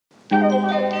Hello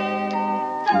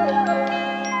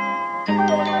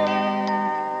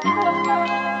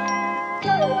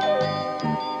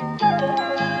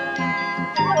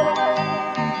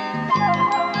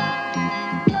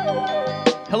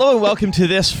and welcome to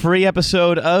this free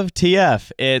episode of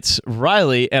TF. It's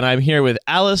Riley, and I'm here with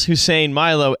Alice, Hussein,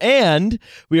 Milo, and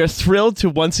we are thrilled to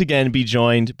once again be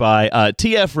joined by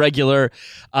TF regular,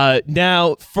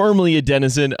 now firmly a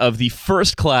denizen of the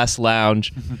first class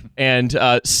lounge, and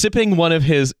sipping one of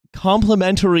his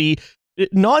complimentary,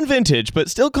 non-vintage, but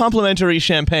still complimentary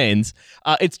champagnes.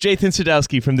 It's Jathan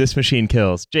Sadowski from This Machine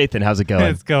Kills. Jathan, how's it going?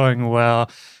 It's going well.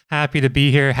 Happy to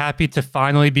be here. Happy to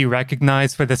finally be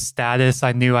recognized for the status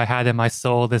I knew I had in my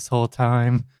soul this whole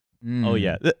time. Oh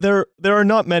yeah, there are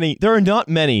not many. There are not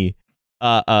many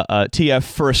TF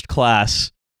first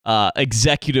class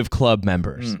executive club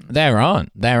members. There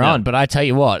aren't. But I tell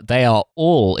you what, they are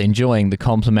all enjoying the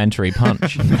complimentary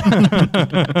punch. Yeah,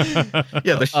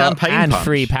 the champagne and punch.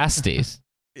 free pasties.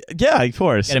 Yeah, of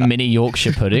course. Get a mini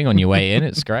Yorkshire pudding on your way in.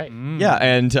 It's great. Yeah,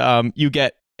 and you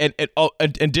get, in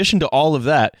addition to all of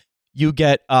that, you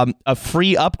get a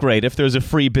free upgrade if there's a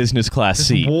free business class Just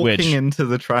seat. walking into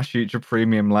the Trash Future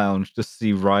Premium Lounge to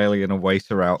see Riley in a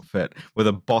waiter outfit with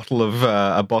a bottle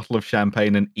of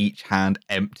champagne in each hand,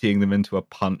 emptying them into a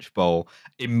punch bowl,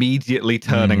 immediately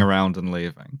turning around and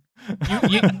leaving.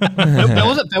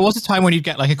 There was a time when you'd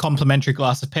get like a complimentary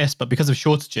glass of piss, but because of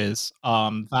shortages,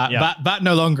 that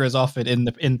no longer is offered in.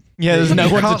 There's no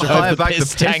one to hire drive back the the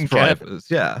piss piss tanker. drivers.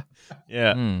 Yeah.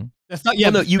 They're stuck,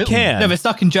 Well, no, you can. No,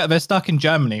 they're stuck in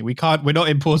Germany. We can't. We're not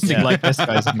importing like piss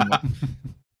guys anymore.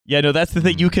 Yeah, no, that's the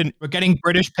thing. You can. We're getting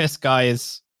British piss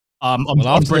guys. On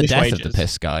After the British death wages. of the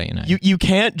piss guy, you know. You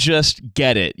can't just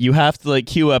get it. You have to like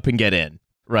queue up and get in,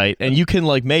 right? And you can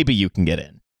maybe you can get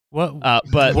in.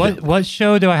 What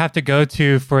show do I have to go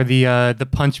to for the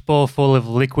punch bowl full of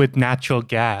liquid natural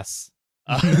gas?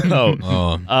 That's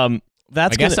I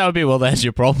guess that would be, well, there's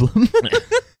your problem.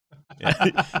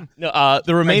 No,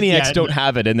 the Romaniacs don't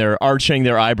have it, and they're arching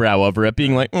their eyebrow over it,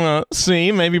 being like,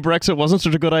 see, maybe Brexit wasn't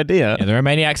such a good idea. Yeah, the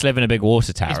Romaniacs live in a big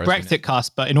water tower. It's Brexit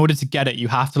cast, but in order to get it, you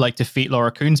have to defeat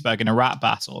Laura Kuenssberg in a rap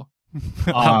battle.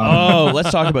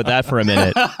 Let's talk about that for a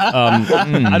minute.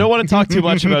 I don't want to talk too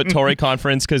much about Tory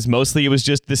conference because mostly it was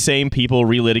just the same people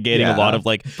relitigating a lot of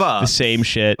the same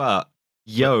shit. But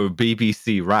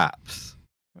BBC raps.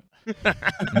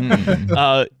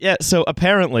 So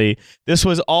apparently this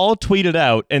was all tweeted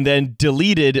out and then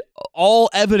deleted, all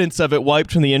evidence of it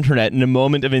wiped from the internet in a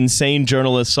moment of insane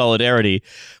journalist solidarity,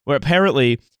 where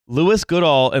apparently Lewis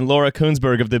Goodall and Laura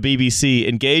Kuenssberg of the BBC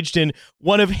engaged in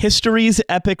one of history's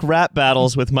epic rap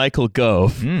battles with Michael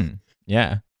Gove.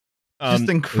 Yeah. Just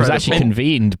incredible. It was actually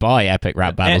convened by Epic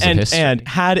Rap Battles of History. And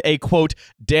had a, quote,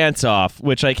 dance-off,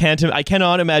 which I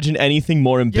cannot imagine anything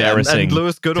more embarrassing. And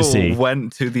Lewis Goodall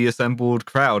went to the assembled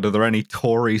crowd, are there any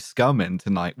Tory scum in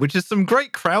tonight? Which is some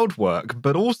great crowd work,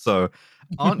 but also,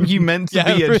 aren't you meant to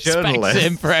be a journalist?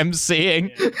 Him for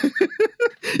emceeing.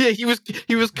 Yeah, he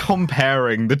was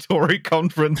comparing the Tory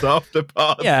conference after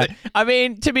party. Yeah, I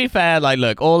mean, to be fair,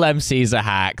 look, all MCs are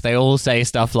hack. They all say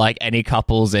stuff like, any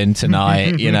couples in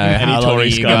tonight, you know, any how long Tory are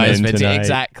you scum guys in for tonight.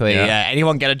 Exactly, yeah.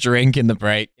 Anyone get a drink in the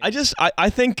break? I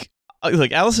think,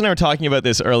 like, Alice and I were talking about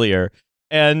this earlier,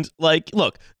 and,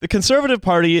 look, the Conservative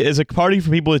Party is a party for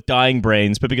people with dying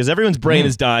brains, but because everyone's brain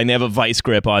is dying, they have a vice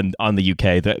grip on the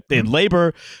UK. The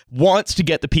Labour wants to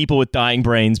get the people with dying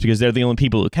brains because they're the only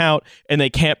people who count, and they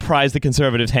can't prise the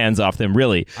Conservatives' hands off them,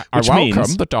 really. I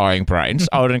welcome the dying brains.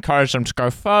 I would encourage them to go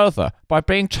further by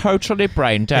being totally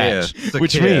brain dead.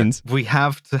 Which means we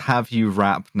have to have you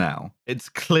rap now. It's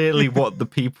clearly what the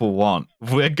people want.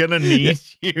 We're gonna need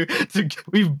you to.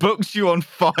 We've booked you on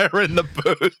fire in the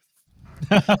booth.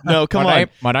 No, come on.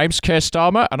 My name's Keir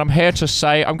Starmer, and I'm here to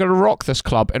say I'm going to rock this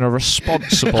club in a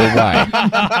responsible way.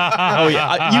 Oh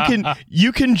yeah,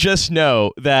 you can just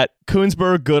know that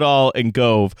Kuenssberg, Goodall, and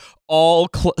Gove all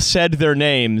said their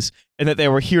names and that they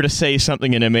were here to say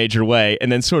something in a major way,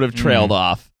 and then sort of trailed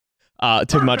off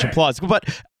to much applause.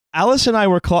 But Alice and I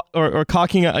were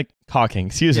cocking.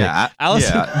 Excuse me. Alice.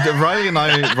 Yeah. Riley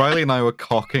and I were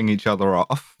cocking each other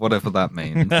off, whatever that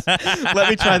means. Let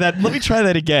me try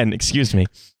that again. Excuse me.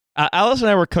 Alice and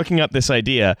I were cooking up this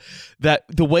idea that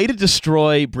the way to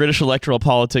destroy British electoral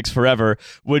politics forever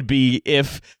would be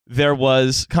if there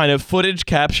was kind of footage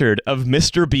captured of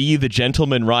Mr. B, the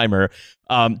gentleman rhymer,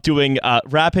 doing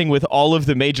rapping with all of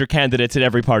the major candidates at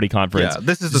every party conference. Yeah,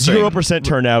 this is the 0%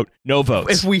 turnout, no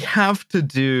votes. If we have to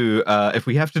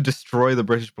destroy the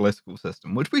British political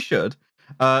system, which we should,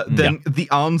 then the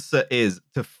answer is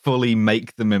to fully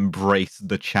make them embrace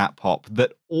the chap hop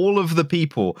that all of the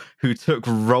people who took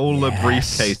roller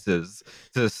briefcases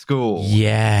to school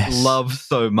love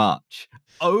so much.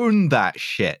 Own that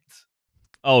shit.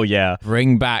 Oh yeah,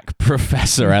 bring back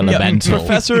Professor Elemental.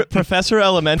 Professor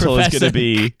Elemental is going to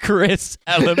be Chris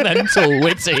Elemental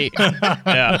Witty.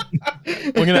 Yeah,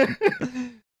 we're gonna.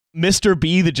 Mr.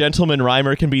 B, the gentleman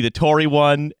rhymer, can be the Tory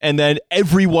one, and then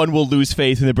everyone will lose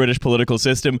faith in the British political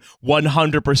system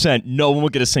 100%. No one will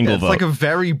get a single vote. It's like a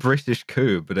very British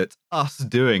coup, but it's us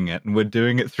doing it, and we're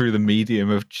doing it through the medium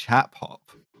of chap hop.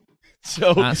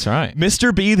 So that's right.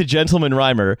 Mr. B, the gentleman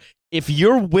rhymer, if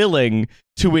you're willing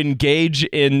to engage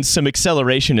in some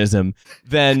accelerationism,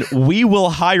 then we will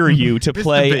hire you to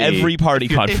play every party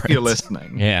conference. If you're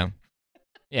listening.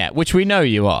 Yeah, which we know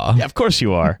you are. Yeah, of course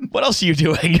you are. What else are you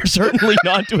doing? You're certainly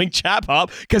not doing chap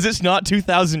hop because it's not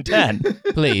 2010.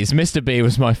 Please, Mr. B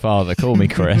was my father. Call me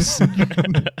Chris.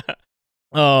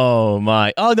 Oh,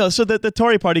 my. Oh, no. So the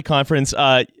Tory party conference,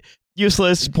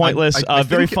 useless, pointless,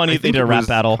 very funny. They did a rap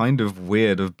battle. Kind of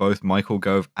weird of both Michael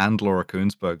Gove and Laura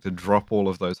Kuenssberg to drop all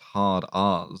of those hard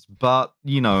R's. But,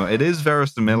 it is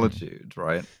verisimilitude,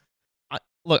 right?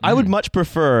 I would much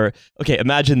prefer... Okay,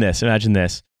 imagine this.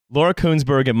 Laura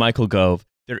Kuenssberg and Michael Gove,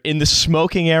 they're in the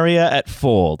smoking area at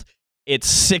Fold. It's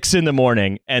 6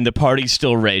 a.m, and the party's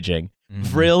still raging.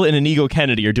 Vril and Inigo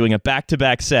Kennedy are doing a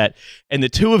back-to-back set, and the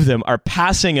two of them are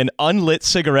passing an unlit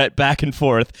cigarette back and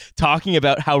forth, talking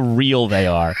about how real they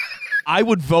are. I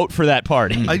would vote for that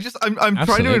party. I'm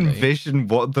trying to envision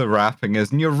what the rapping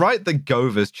is, and you're right that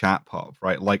Gove is chap hop,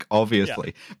 right? Like,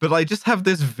 obviously. Yeah. But I just have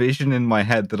this vision in my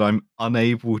head that I'm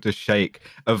unable to shake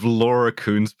of Laura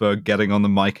Kuenssberg getting on the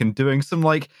mic and doing some,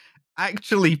 like,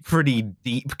 actually pretty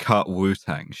deep cut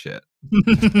Wu-Tang shit.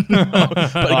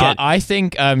 But again, I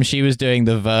think she was doing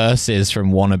the verses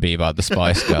from Wannabe by the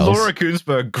Spice Girls. Laura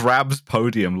Kuenssberg grabs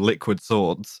podium, liquid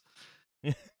swords.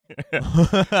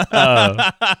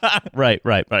 Right.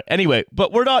 Anyway,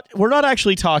 but we're not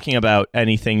actually talking about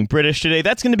anything British today.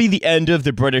 That's going to be the end of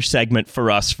the British segment for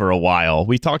us for a while.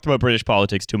 We talked about British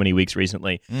politics too many weeks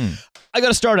recently. I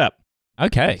got a startup.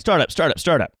 Okay. Startup.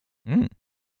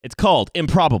 It's called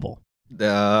Improbable.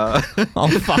 Oh,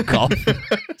 fuck off.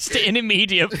 Just an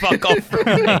immediate fuck off from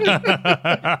me. Is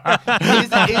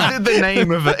it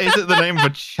the name of a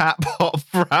chap hop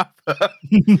rapper?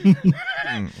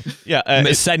 Yeah,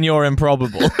 it's Senor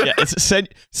Improbable. Yeah, it's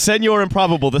Senor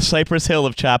Improbable, the Cypress Hill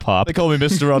of chap hop. They call me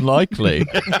Mr. Unlikely.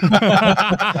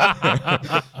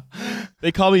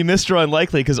 They call me Mr.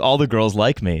 Unlikely because all the girls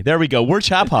like me. There we go. We're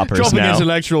chap hoppers Dropping now.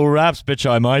 Intellectual raps, bitch,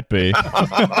 I might be.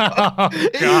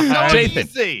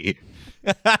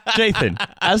 Jathan,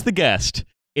 as the guest,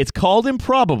 it's called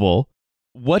Improbable.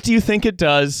 What do you think it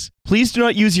does? Please do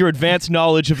not use your advanced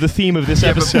knowledge of the theme of this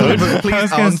episode. But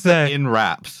please answer in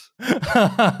raps.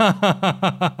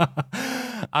 I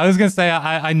was gonna say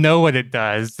I know what it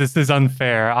does. This is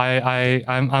unfair.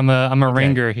 I'm a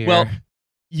ringer here. Well,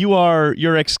 you're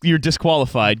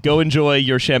disqualified. Go enjoy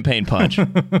your champagne punch.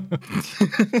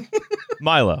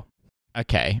 Milo.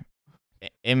 Okay.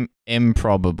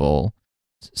 Improbable.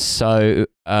 So,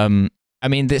 I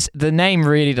mean, the name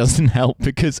really doesn't help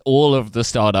because all of the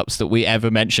startups that we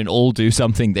ever mention all do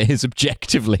something that is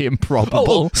objectively improbable.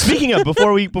 Oh, speaking of,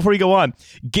 before we go on,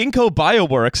 Ginkgo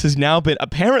Bioworks has now been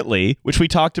apparently, which we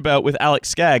talked about with Alex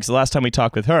Skaggs the last time we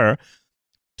talked with her.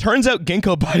 Turns out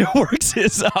Ginkgo Bioworks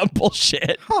is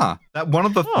bullshit. Huh? That one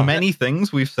of the many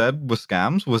things we've said was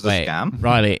scams was a scam.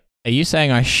 Riley, are you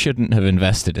saying I shouldn't have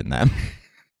invested in them?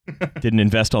 Didn't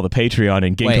invest all the Patreon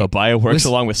in Ginkgo Bioworks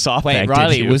along with SoftBank. Wait,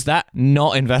 Riley, was that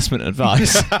not investment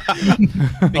advice?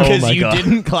 Because you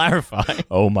didn't clarify.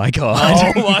 Oh my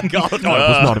god! Oh my god! No, it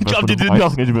was not investment.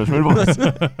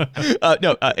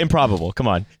 Improbable. Come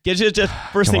on. Just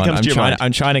first thing comes to your mind.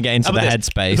 I'm trying to get into the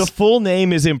headspace. The full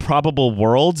name is Improbable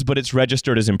Worlds, but it's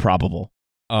registered as Improbable.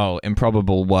 Oh,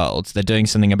 Improbable Worlds. They're doing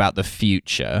something about the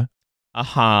future.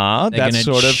 That's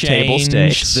sort of table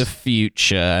stakes. The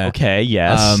future. Okay,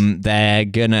 yes. They're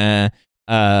gonna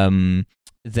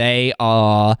they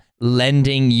are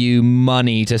lending you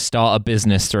money to start a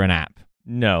business through an app.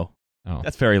 No. Oh.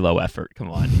 That's very low effort. Come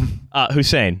on.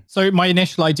 Hussein. So my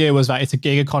initial idea was that it's a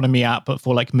gig economy app, but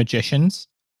for like magicians.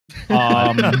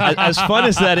 As fun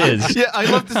as that is. Yeah, I'd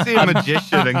love to see a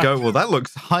magician and go, well, that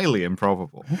looks highly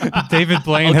improbable. David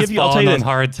Blaine has fallen on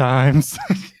hard times.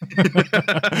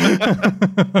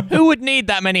 Who would need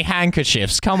that many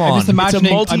handkerchiefs? Come on.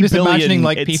 I'm just imagining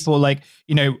like people like,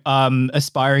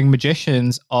 aspiring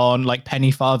magicians on like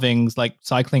penny farthings, like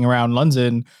cycling around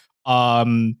London,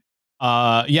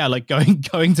 like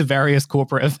going to various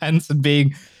corporate events and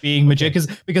being magicians,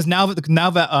 because now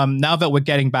that we're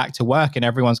getting back to work and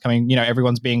everyone's coming,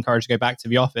 everyone's being encouraged to go back to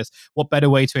the office, what better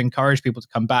way to encourage people to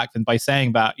come back than by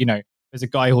saying that, there's a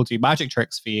guy who'll do magic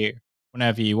tricks for you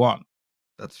whenever you want.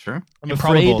 That's true.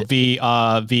 Improbable,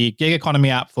 the gig economy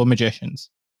app for magicians.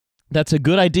 That's a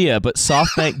good idea, but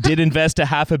SoftBank did invest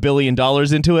 $500 million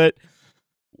into it,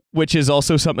 which is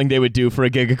also something they would do for a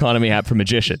gig economy app for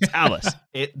magicians. Alice.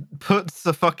 It puts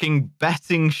a fucking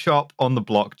betting shop on the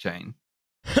blockchain.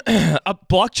 A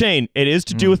blockchain. It is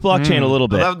to do with blockchain a little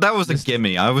bit. That was a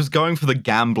gimme. I was going for the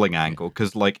gambling angle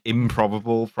because, like,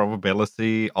 improbable,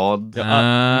 probability, odd.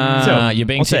 So you're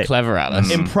being too clever, Alice.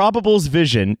 Improbable's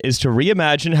vision is to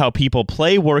reimagine how people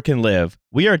play, work, and live.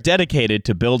 We are dedicated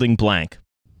to building blank.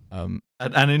 An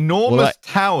enormous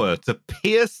tower to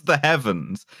pierce the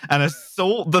heavens and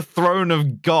assault the throne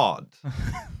of God.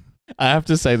 I have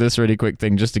to say this really quick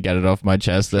thing just to get it off my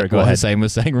chest. That go what ahead. Hussein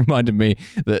was saying reminded me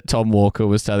that Tom Walker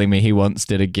was telling me he once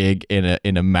did a gig in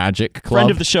a magic club.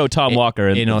 Friend of the show, Tom Walker,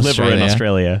 in liver Australia. in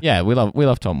Australia. Yeah, we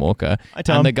love Tom Walker. Hi,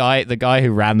 Tom. And the guy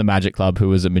who ran the magic club, who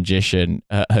was a magician,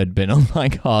 had been on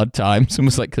like hard times and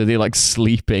was like clearly like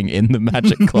sleeping in the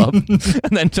magic club.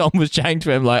 And then Tom was chatting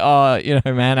to him like, "Oh,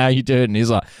 man, how you doing?" And he's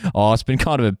like, "Oh, it's been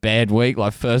kind of a bad week.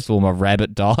 Like, first of all, my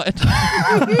rabbit died."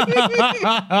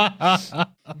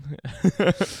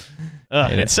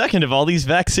 And second of all these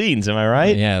vaccines, am I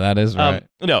right? Yeah, that is right.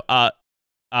 No,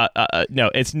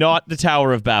 it's not the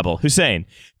Tower of Babel. Hussein,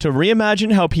 to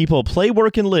reimagine how people play,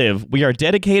 work, and live, we are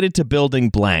dedicated to building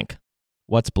blank.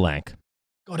 What's blank?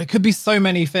 God, it could be so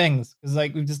many things because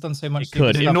like we've just done so much. It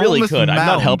could. It really could. I'm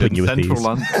not helping you with these.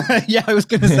 Yeah, I was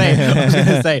going to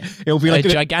say it'll be like a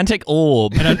gigantic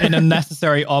orb, an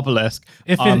unnecessary obelisk.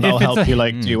 That'll help you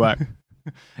like do work.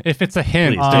 If it's a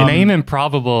hint, the name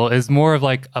Improbable is more of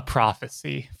like a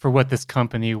prophecy for what this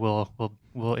company will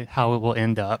how it will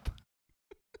end up.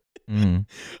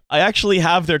 I actually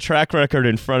have their track record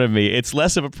in front of me. It's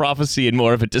less of a prophecy and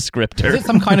more of a descriptor. Is it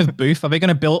some kind of booth? Are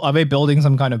they building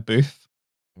some kind of booth?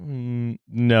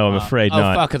 No, I'm afraid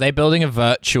not. Oh fuck! Are they building a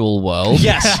virtual world?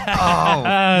 Yes. Oh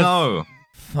no.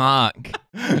 Fuck.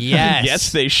 Yes.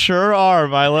 Yes, they sure are,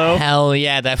 Milo. Hell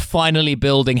yeah, they're finally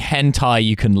building hentai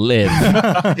you can live.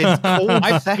 It's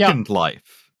called Second Life.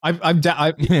 I'm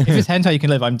down. If it's hentai you can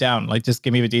live, I'm down. Like, just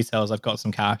give me the details. I've got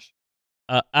some cash.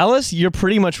 Alice, you're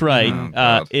pretty much right.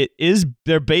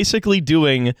 They're basically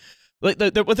doing, like,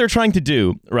 what they're trying to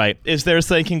do, right, is they're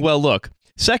thinking, well, look,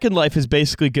 Second Life is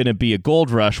basically going to be a gold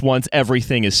rush once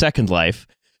everything is Second Life.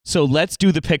 So let's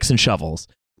do the picks and shovels.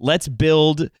 Let's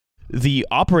build the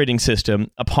operating system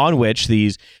upon which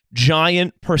these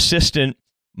giant, persistent,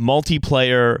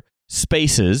 multiplayer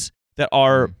spaces that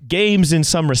are games in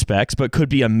some respects, but could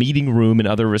be a meeting room in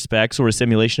other respects, or a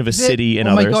simulation of a city in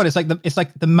others. Oh my god, it's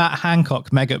like the Matt Hancock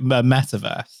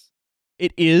metaverse.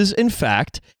 It is, in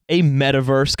fact, a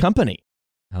metaverse company.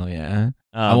 Hell yeah.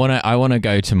 I want to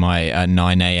go to my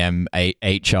 9 a.m.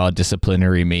 HR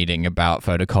disciplinary meeting about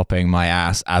photocopying my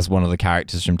ass as one of the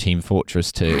characters from Team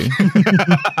Fortress 2.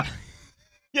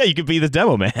 Yeah, you could be the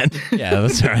demo man. Yeah,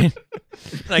 that's right.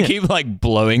 I keep like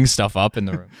blowing stuff up in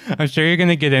the room. I'm sure you're going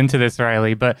to get into this,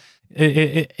 Riley, but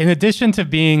in addition to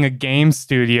being a game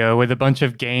studio with a bunch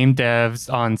of game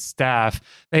devs on staff,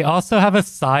 they also have a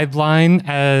sideline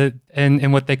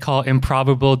in what they call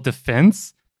improbable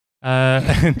defense. What?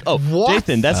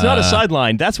 Jathan, that's not a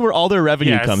sideline. That's where all their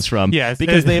revenue comes from. Yes,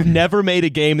 because they've never made a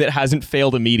game that hasn't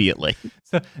failed immediately.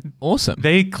 So awesome.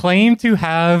 They claim to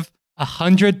have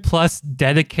 100+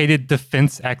 dedicated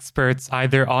defense experts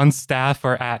either on staff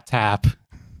or at tap.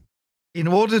 In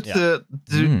order to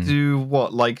do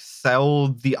what? Like sell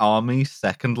the army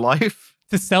Second Life?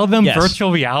 To sell them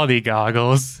virtual reality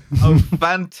goggles. Oh,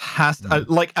 fantastic.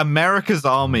 Like America's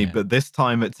Army, but this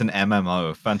time it's an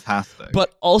MMO. Fantastic.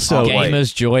 But also,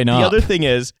 gamers join up. The other thing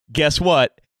is, guess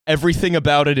what? Everything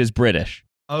about it is British.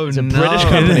 Oh, it's a British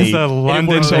company. It is a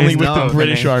London works only with the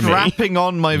British Army. Strapping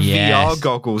on my VR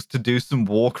goggles to do some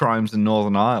war crimes in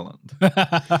Northern Ireland.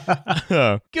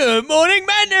 Good morning,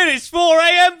 Manu. It's 4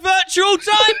 a.m. virtual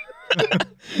time.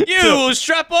 You will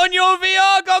strap on your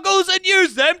VR goggles and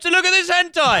use them to look at this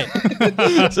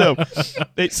hentai.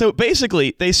 So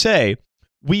basically, they say,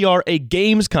 we are a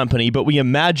games company, but we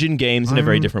imagine games in a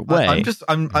very different way.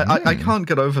 I can't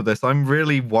get over this. I'm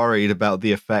really worried about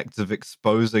the effects of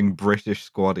exposing British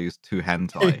squaddies to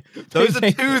hentai. Those are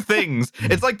two things.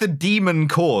 It's like the demon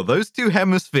core. Those two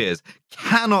hemispheres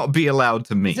cannot be allowed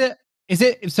to meet. Is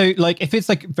it so like if it's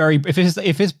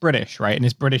British, right, and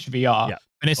it's British VR? Yeah.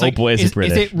 And it's Oh like, boy, is it is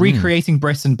British. it recreating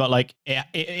Britain, but like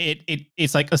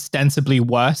it's like ostensibly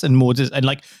worse and more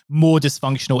more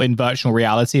dysfunctional in virtual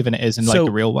reality than it is in like So-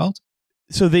 the real world?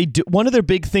 So they do one of their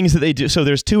big things that they do. So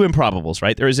there's two improbables,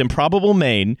 right? There is Improbable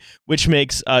Main, which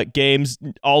makes games,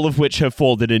 all of which have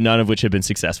folded and none of which have been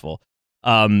successful.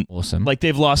 Awesome. Like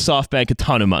they've lost SoftBank a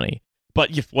ton of money. But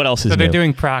what else is So they're new?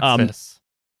 doing Praxis.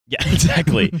 Yeah,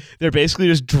 exactly. They're basically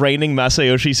just draining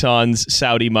Masayoshi Son's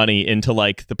Saudi money into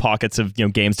like the pockets of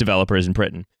games developers in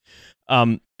Britain.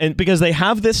 And because they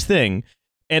have this thing.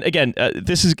 And again,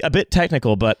 this is a bit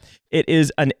technical, but it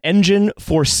is an engine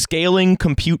for scaling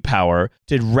compute power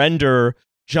to render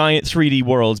giant 3D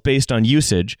worlds based on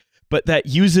usage, but that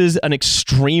uses an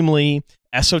extremely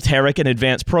esoteric and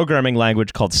advanced programming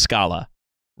language called Scala,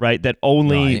 right? That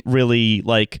only really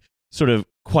like sort of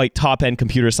quite top-end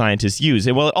computer scientists use.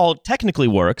 And while it all technically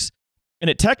works, and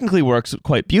it technically works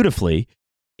quite beautifully,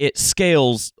 it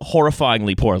scales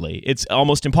horrifyingly poorly. It's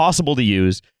almost impossible to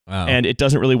use. Wow. And it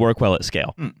doesn't really work well at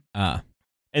scale.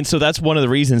 And so that's one of the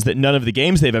reasons that none of the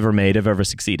games they've ever made have ever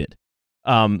succeeded.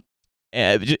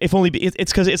 If only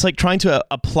it's because it's like trying to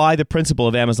apply the principle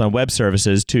of Amazon Web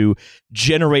Services to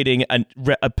generating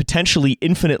a potentially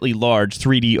infinitely large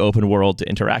 3D open world to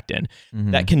interact in.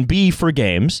 That can be for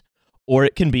games, or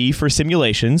it can be for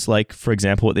simulations, like, for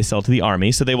example, what they sell to the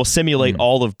army. So they will simulate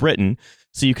all of Britain,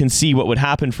 so you can see what would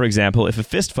happen, for example, if a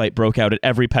fist fight broke out at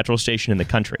every petrol station in the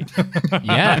country.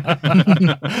 Yeah.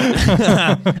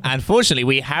 Unfortunately,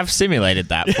 we have simulated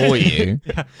that for you.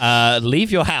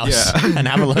 Leave your house and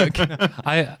have a look.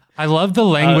 I love the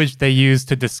language they use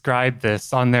to describe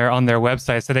this on their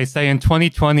website. So they say in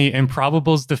 2020,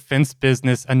 Improbable's defense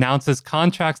business announces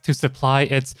contracts to supply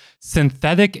its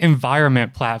synthetic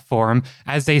environment platform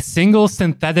as a single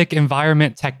synthetic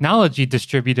environment technology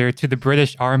distributor to the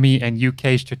British Army and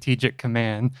UK Strategic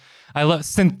Command. I love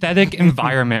synthetic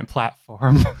environment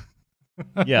platform.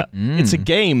 Yeah. It's a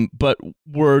game, but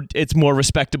it's more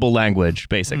respectable language,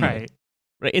 basically. Right.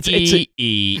 Right. It's a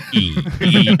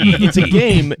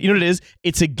game. You know what it is?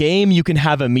 It's a game you can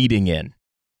have a meeting in.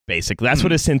 Basically, that's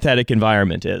what a synthetic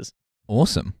environment is.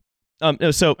 Awesome.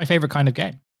 So My favorite kind of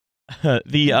game.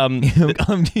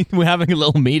 We're having a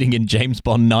little meeting in James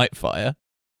Bond Nightfire.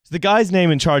 the guy's name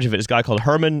in charge of it is a guy called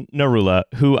Herman Narula,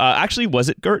 who actually was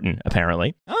at Girton,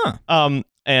 apparently.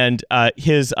 And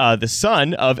his the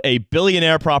son of a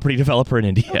billionaire property developer in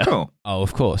India. Oh, cool. Oh,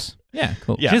 of course. Yeah,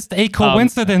 cool. Yeah. Just a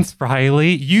coincidence,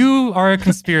 Riley. You are a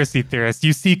conspiracy theorist.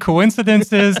 You see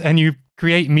coincidences and you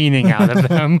create meaning out of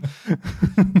them.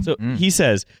 So he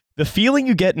says, the feeling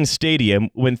you get in stadium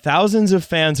when thousands of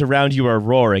fans around you are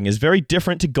roaring is very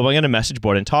different to going on a message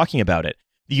board and talking about it.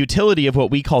 The utility of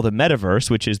what we call the metaverse,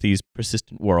 which is these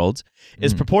persistent worlds,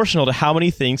 is proportional to how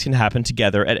many things can happen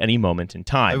together at any moment in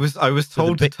time. I was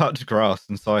told to touch grass,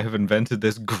 and so I have invented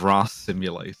this grass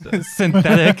simulator.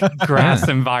 Synthetic grass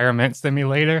environment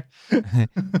simulator.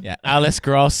 Yeah, Alice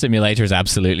Grass Simulator is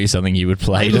absolutely something you would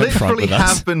play. I Don't front literally with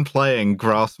us. have been playing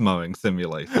grass mowing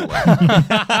simulator.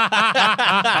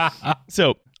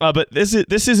 So, but this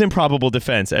is improbable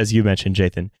defense, as you mentioned,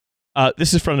 Jathan.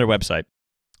 This is from their website.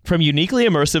 From uniquely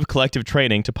immersive collective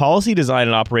training to policy design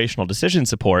and operational decision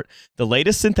support, the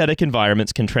latest synthetic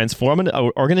environments can transform an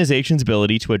organization's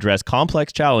ability to address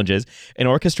complex challenges and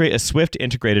orchestrate a swift,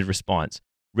 integrated response.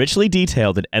 Richly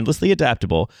detailed and endlessly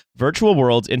adaptable, virtual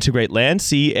worlds integrate land,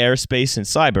 sea, air, space, and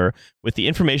cyber with the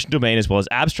information domain as well as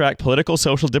abstract political,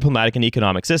 social, diplomatic, and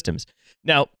economic systems.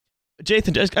 Now,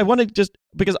 Jathan, I want to just,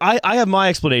 because I have my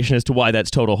explanation as to why that's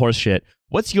total horseshit.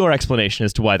 What's your explanation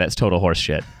as to why that's total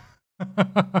horseshit?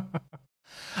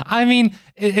 I mean,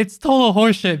 it's total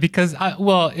horseshit because,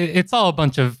 it's all a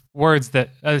bunch of words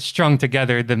that strung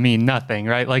together that mean nothing,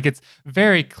 right? Like, it's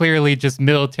very clearly just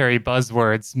military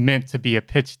buzzwords meant to be a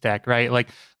pitch deck, right? Like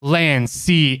land,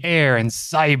 sea, air, and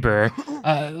cyber.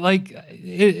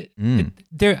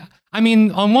 I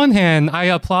mean, on one hand, I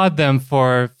applaud them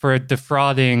for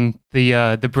defrauding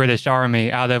the British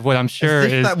Army out of what I'm sure As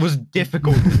if is that was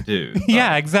difficult to do.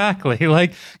 yeah, exactly.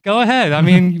 Like, go ahead. I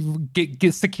mean,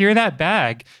 get secure that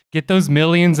bag. Get those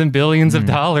millions and billions of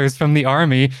dollars from the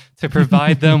army to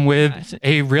provide them with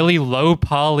a really low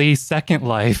poly Second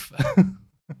Life.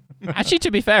 Actually, to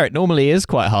be fair, it normally is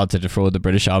quite hard to defraud the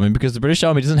British Army because the British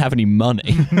Army doesn't have any money.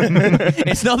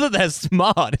 It's not that they're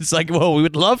smart. It's like, well, we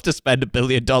would love to spend $1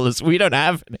 billion. We don't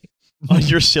have any. On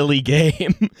your silly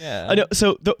game. Yeah. I know.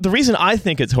 So the reason I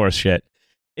think it's horseshit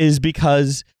is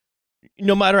because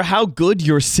no matter how good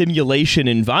your simulation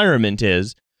environment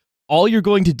is, all you're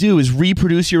going to do is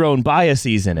reproduce your own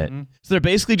biases in it. So they're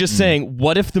basically just saying,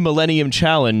 what if the Millennium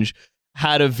Challenge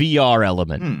had a VR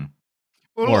element?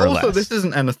 Well, more or also, less. this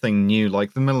isn't anything new.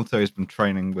 Like the military's been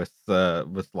training with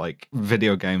like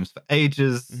video games for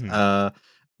ages. Mhm.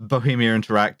 Bohemia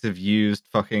Interactive used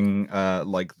fucking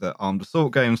like the Armed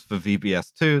Assault games for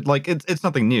VBS2. Like it's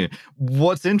nothing new.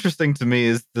 What's interesting to me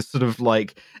is the sort of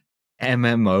like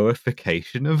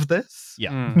MMOification of this.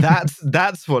 Yeah.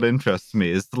 That's what interests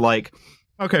me. Is like,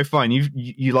 okay, fine,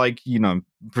 you like, you know,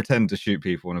 pretend to shoot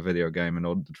people in a video game in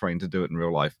order to train to do it in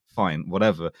real life. Fine,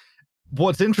 whatever.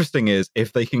 What's interesting is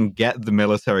if they can get the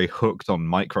military hooked on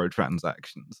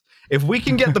microtransactions. If we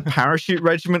can get the parachute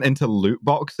regiment into loot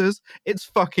boxes, it's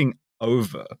fucking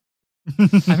over.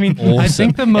 I mean, Awesome. I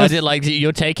think the I most did, like,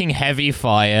 you're taking heavy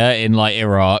fire in like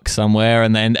Iraq somewhere,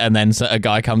 and then a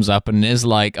guy comes up and is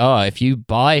like, "Oh, if you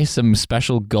buy some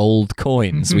special gold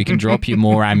coins, we can drop you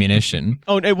more ammunition."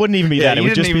 Oh, it wouldn't even be that. It you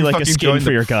would didn't just be even like a fucking skin join for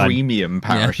the your gun. premium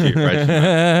parachute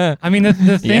regiment. I mean, the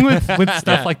thing Yeah. with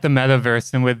stuff Yeah. like the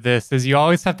metaverse and with this is you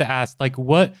always have to ask, like,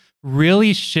 what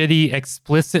really shitty,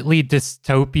 explicitly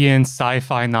dystopian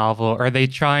sci-fi novel are they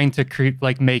trying to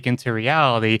make into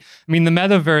reality? I mean, the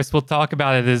metaverse, we'll talk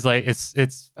about it as like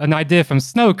it's an idea from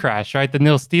Snow Crash, right? The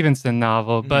Neil Stephenson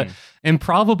novel, but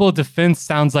Improbable Defense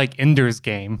sounds like Ender's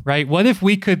Game, right? What if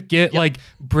we could get like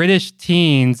British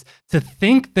teens to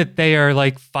think that they are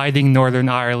like fighting Northern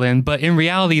Ireland, but in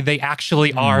reality they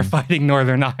actually are fighting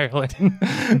Northern Ireland?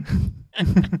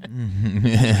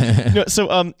 No,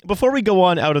 so before we go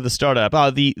on out of the startup,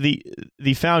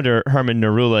 the founder Herman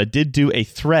Narula did do a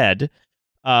thread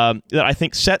that I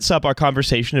think sets up our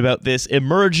conversation about this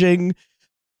emerging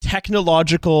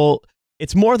technological.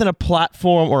 It's more than a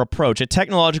platform or approach, a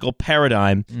technological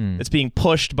paradigm that's being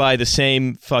pushed by the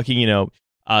same fucking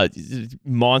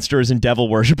monsters and devil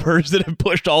worshippers that have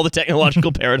pushed all the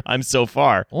technological paradigms so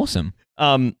far. Awesome.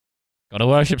 Gotta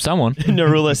worship someone.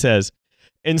 Narula says,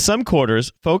 in some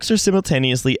quarters, folks are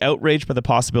simultaneously outraged by the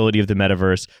possibility of the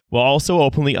metaverse while also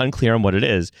openly unclear on what it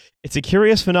is. It's a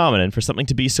curious phenomenon for something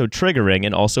to be so triggering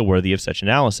and also worthy of such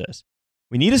analysis.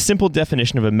 We need a simple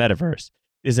definition of a metaverse.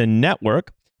 It is a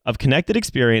network of connected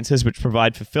experiences which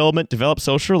provide fulfillment, develop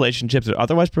social relationships, or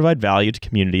otherwise provide value to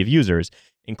community of users,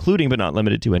 including but not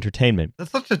limited to entertainment.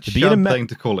 That's such a be in a chump thing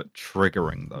to call it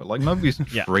triggering, though. Like nobody's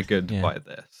triggered Yeah. by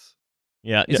this.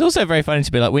 Yeah, It's also very funny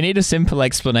to be like, we need a simple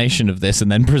explanation of this,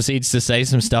 and then proceeds to say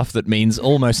some stuff that means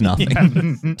almost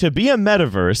nothing. To be a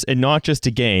metaverse and not just a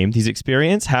game, these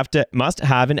experiences must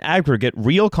have in aggregate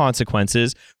real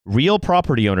consequences, real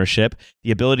property ownership, the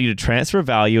ability to transfer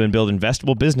value and build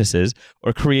investable businesses,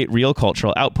 or create real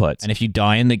cultural outputs. And if you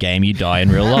die in the game, you die in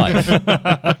real life.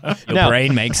 Your Now-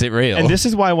 brain makes it real. And this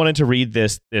is why I wanted to read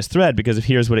this thread, because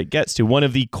here's what it gets to. One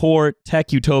of the core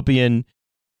tech utopian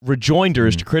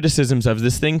rejoinders to criticisms of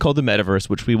this thing called the metaverse,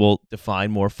 which we will define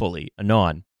more fully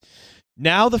anon.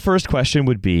 Now, the first question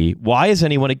would be, why is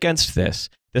anyone against this?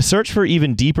 The search for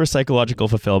even deeper psychological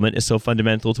fulfillment is so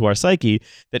fundamental to our psyche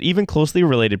that even closely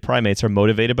related primates are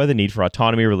motivated by the need for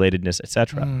autonomy, relatedness,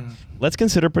 etc. Let's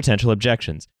consider potential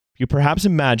objections. You perhaps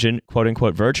imagine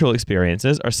quote-unquote virtual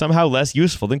experiences are somehow less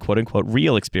useful than quote-unquote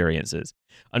real experiences.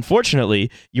 Unfortunately,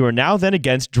 you are now then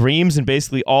against dreams and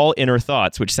basically all inner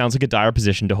thoughts, which sounds like a dire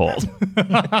position to hold.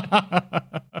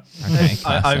 Okay,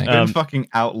 I've classic. been fucking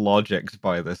out-logicked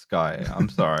by this guy. I'm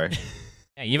sorry.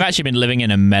 Yeah, you've actually been living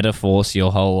in a metaverse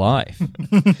your whole life.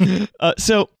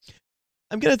 So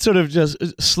I'm going to sort of just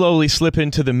slowly slip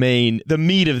into the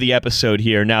meat of the episode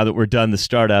here now that we're done the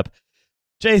startup.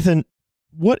 Jathan,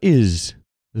 what is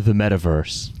the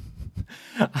metaverse?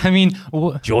 I mean,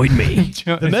 Join me.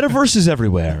 The metaverse is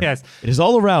everywhere. Yes, It is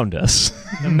all around us.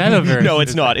 the metaverse. No,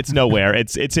 it's is- not. It's nowhere.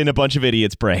 It's in a bunch of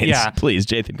idiots' brains. Yeah. Please,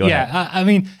 Jathan, go ahead. Yeah, I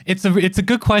mean, it's a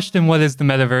good question. What is the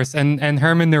metaverse? And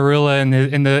Herman Narula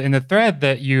in the thread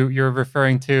that you're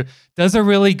referring to does a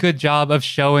really good job of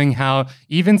showing how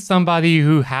even somebody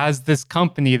who has this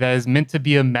company that is meant to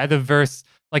be a metaverse,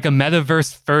 like a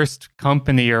metaverse first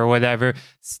company or whatever,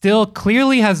 still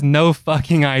clearly has no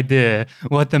fucking idea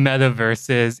what the metaverse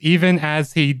is, even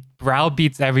as he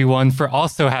browbeats everyone for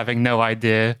also having no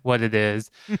idea what it is.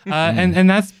 And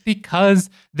that's because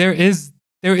there is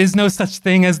no such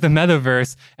thing as the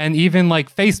metaverse, and even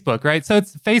like Facebook, right? So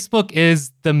Facebook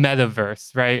is the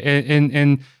metaverse, right?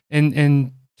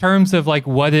 In terms of like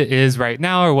what it is right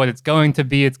now or what it's going to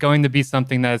be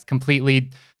something that is completely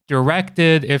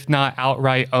directed, if not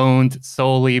outright owned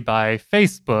solely by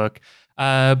Facebook.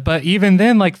 But even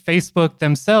then, like Facebook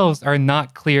themselves are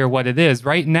not clear what it is.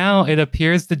 Right now, it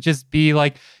appears to just be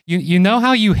like, you know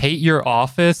how you hate your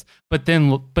office, but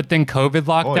then COVID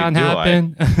lockdown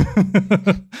happened.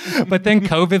 But then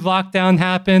COVID lockdown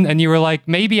happened, and you were like,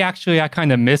 maybe actually I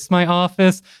kind of miss my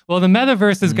office. Well, the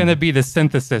metaverse is going to be the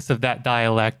synthesis of that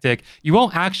dialectic. You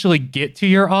won't actually get to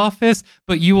your office,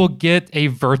 but you will get a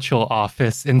virtual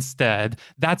office instead.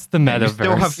 That's the metaverse. You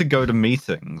still have to go to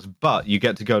meetings, but you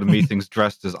get to go to meetings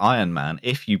dressed as Iron Man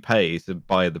if you pay to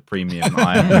buy the premium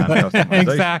Iron Man customization.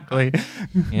 Exactly.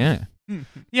 Yeah.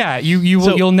 Yeah,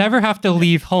 you'll never have to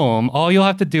leave home. All you'll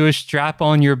have to do is strap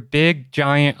on your big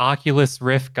giant Oculus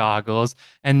Rift goggles,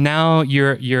 and now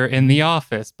you're in the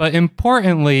office. But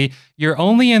importantly, you're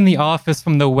only in the office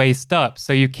from the waist up,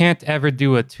 so you can't ever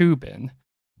do a tubin.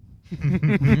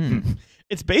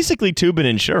 It's basically Tubin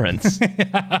insurance.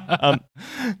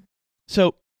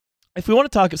 So if we want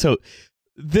to talk, so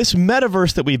this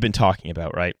metaverse that we've been talking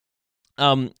about, right?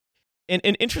 And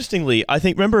interestingly, I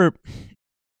think, remember,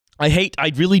 I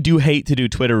really do hate to do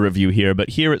Twitter review here, but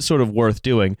here it's sort of worth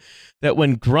doing, that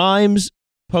when Grimes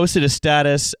posted a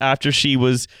status after she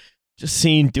was just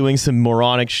seen doing some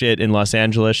moronic shit in Los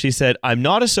Angeles, she said, "I'm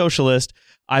not a socialist.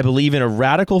 I believe in a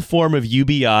radical form of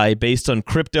UBI based on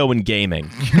crypto and gaming."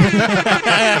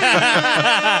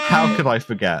 How could I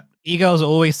forget? E-girls are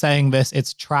always saying this.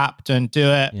 It's trap. Don't do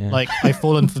it. Yeah. Like, I've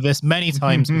fallen for this many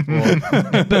times before.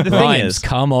 But the thing Grimes, is,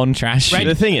 come on, trash.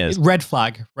 the thing is, Red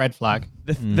flag. Red flag.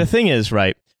 the thing is,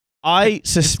 right? I called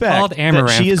suspect that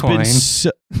Amaranth she has been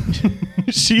coin.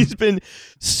 she's been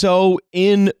so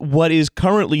in what is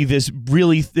currently this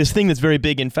thing that's very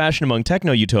big in fashion among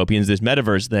techno utopians, this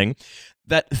metaverse thing,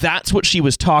 that's what she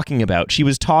was talking about. She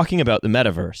was talking about the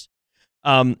metaverse.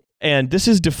 And this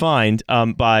is defined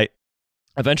by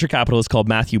a venture capitalist called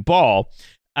Matthew Ball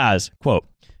as, quote,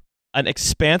 "an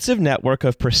expansive network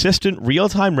of persistent,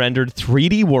 real-time rendered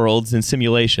 3D worlds and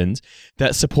simulations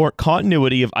that support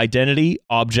continuity of identity,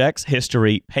 objects,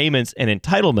 history, payments, and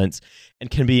entitlements,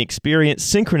 and can be experienced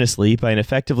synchronously by an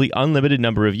effectively unlimited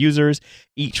number of users,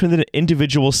 each with an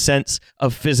individual sense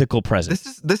of physical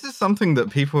presence." This is something that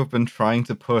people have been trying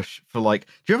to push for. Like,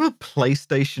 do you have a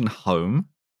PlayStation Home?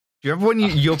 Do you remember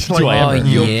when your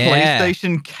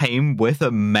PlayStation came with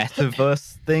a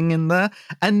metaverse thing in there,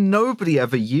 and nobody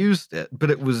ever used it,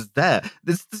 but it was there?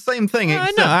 It's the same thing.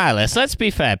 No, Alice, let's be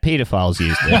fair. Pedophiles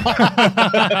used it.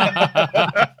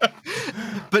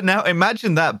 But now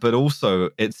imagine that, but also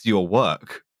it's your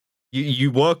work. You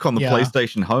work on the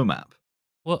PlayStation Home app.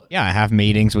 Well, Yeah, I have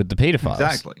meetings with the pedophiles.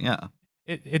 Exactly, yeah.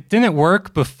 It didn't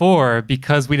work before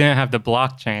because we didn't have the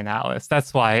blockchain, Alice.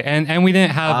 That's why, and we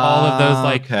didn't have all of those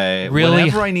really.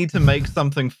 Whenever I need to make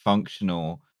something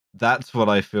functional, that's what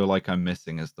I feel like I'm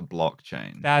missing is the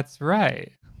blockchain. That's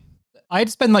right. I'd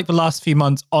spend like the last few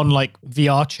months on like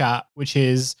VR chat, which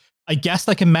is, I guess,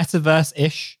 like a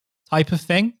metaverse-ish type of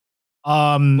thing.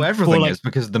 Well, everything is,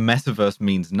 because the metaverse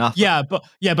means nothing. Yeah, but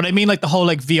I mean like the whole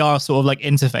like VR sort of like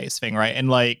interface thing, right? And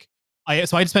like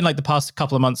I'd spent like the past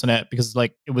couple of months on it because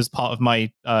like it was part of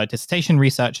my dissertation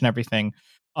research and everything.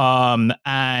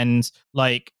 And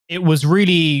like it was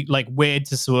really like weird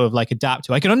to sort of like adapt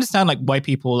to. I can understand like why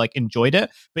people like enjoyed it,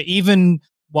 but even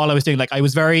while I was doing, like, I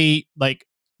was very like,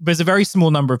 there's a very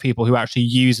small number of people who actually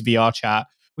use VR chat,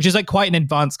 which is like quite an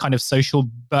advanced kind of social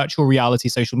virtual reality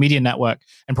social media network,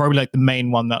 and probably like the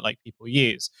main one that like people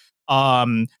use.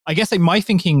 I guess like my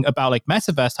thinking about like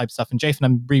metaverse type stuff, and Jathan,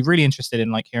 I'm really interested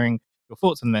in like hearing your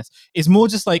thoughts on this, is more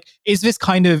just like, is this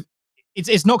kind of,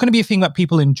 it's not going to be a thing that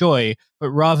people enjoy, but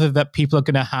rather that people are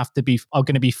going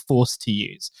to be forced to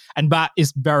use. And that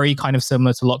is very kind of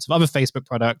similar to lots of other Facebook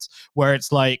products, where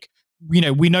it's like, you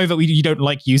know, we know that you don't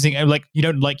like using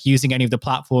any of the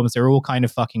platforms. They're all kind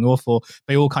of fucking awful.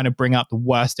 They all kind of bring out the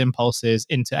worst impulses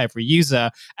into every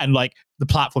user, and like the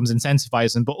platforms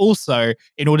incentivize them. But also,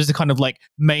 in order to kind of like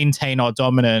maintain our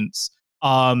dominance,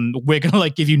 we're going to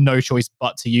like give you no choice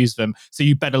but to use them. So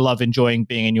you better love enjoying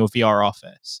being in your VR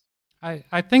office.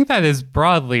 I think that is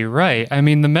broadly right. I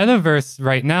mean, the metaverse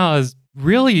right now is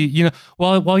really, you know,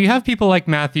 while you have people like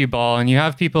Matthew Ball and you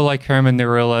have people like Herman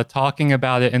Narula talking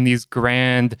about it in these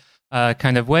grand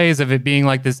kind of ways of it being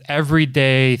like this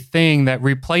everyday thing that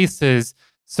replaces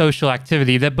social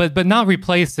activity, but not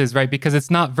replaces, right? Because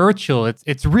it's not virtual,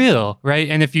 it's real, right?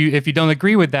 And if you don't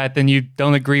agree with that, then you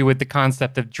don't agree with the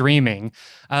concept of dreaming.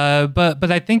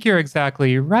 But I think you're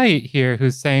exactly right here,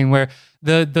 who's saying where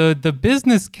the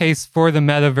business case for the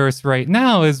metaverse right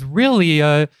now is really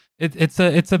it's a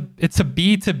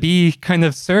B2B kind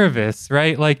of service,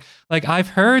 right? Like I've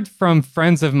heard from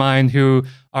friends of mine who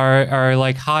are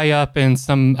like high up in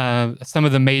some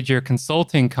of the major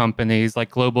consulting companies, like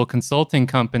global consulting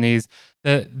companies,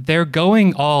 they're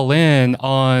going all in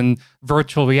on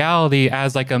virtual reality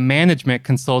as like a management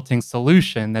consulting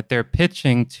solution that they're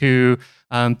pitching to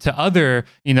other,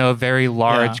 very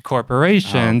large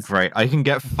corporations. Oh, great. I can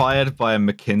get fired by a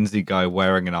McKinsey guy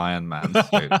wearing an Iron Man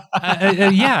suit.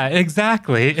 Yeah,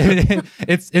 exactly.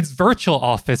 It's virtual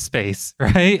office space,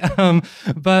 right?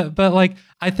 But like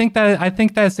I think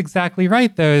that's exactly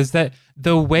right though, is that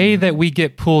the way that we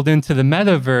get pulled into the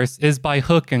metaverse is by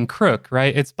hook and crook,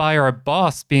 right? It's by our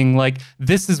boss being like,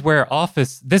 this is where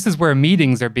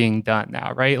meetings are being done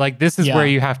now, right? Like this is where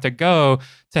you have to go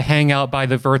to hang out by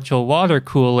the virtual water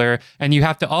cooler. And you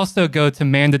have to also go to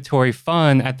mandatory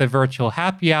fun at the virtual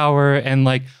happy hour and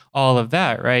like all of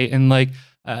that, right? And like,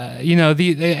 and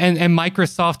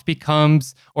Microsoft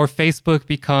becomes, or Facebook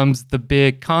becomes the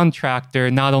big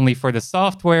contractor, not only for the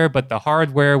software, but the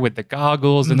hardware with the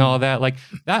goggles and all that. Like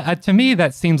that, to me,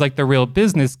 that seems like the real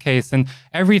business case. And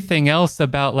everything else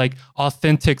about like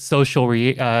authentic social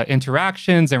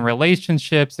interactions and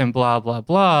relationships and blah, blah,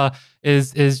 blah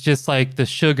is just like the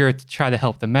sugar to try to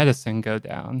help the medicine go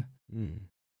down.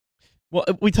 Well,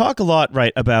 we talk a lot,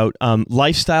 right, about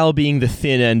lifestyle being the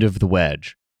thin end of the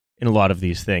wedge in a lot of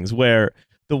these things, where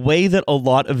the way that a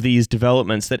lot of these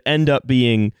developments that end up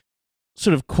being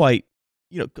sort of quite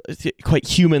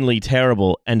humanly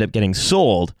terrible end up getting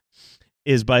sold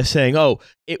is by saying, oh,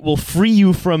 it will free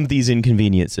you from these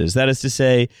inconveniences. That is to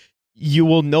say, you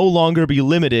will no longer be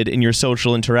limited in your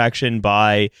social interaction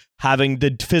by having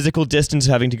the physical distance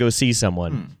of having to go see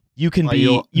someone. You can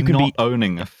be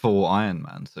owning a full Iron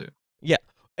Man suit. Yeah.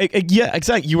 Yeah,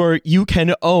 exactly. You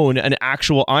can own an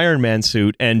actual Iron Man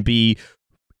suit and be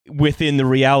within the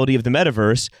reality of the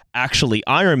metaverse, actually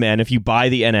Iron Man if you buy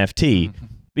the NFT,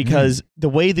 because the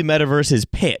way the metaverse is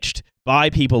pitched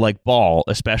by people like Ball,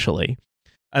 especially,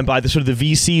 and by the sort of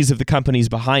the VCs of the companies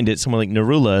behind it, someone like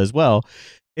Narula as well,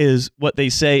 is what they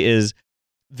say is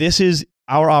this is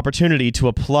our opportunity to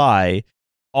apply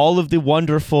all of the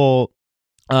wonderful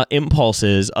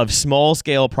impulses of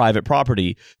small-scale private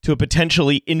property to a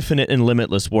potentially infinite and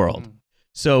limitless world.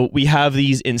 So we have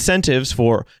these incentives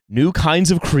for new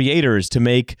kinds of creators to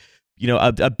make,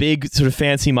 a big sort of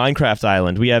fancy Minecraft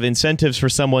island. We have incentives for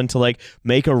someone to like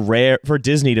for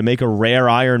Disney to make a rare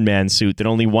Iron Man suit that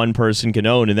only one person can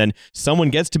own, and then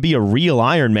someone gets to be a real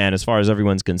Iron Man as far as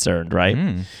everyone's concerned, right?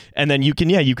 And then you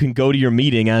can go to your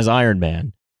meeting as Iron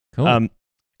Man. Cool.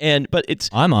 But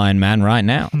I'm Iron Man right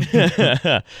now.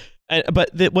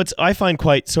 What I find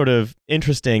quite sort of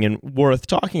interesting and worth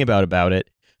talking about it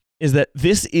is that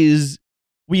this is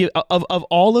of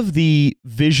all of the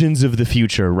visions of the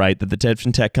future, right, that the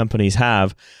different tech companies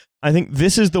have. I think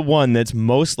this is the one that's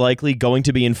most likely going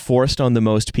to be enforced on the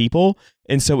most people,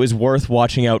 and so is worth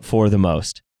watching out for the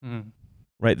most.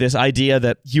 Right, this idea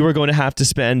that you are going to have to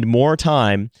spend more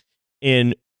time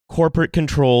in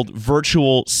corporate-controlled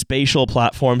virtual spatial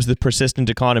platforms with persistent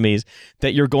economies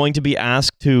that you're going to be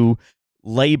asked to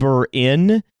labor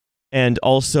in and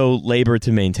also labor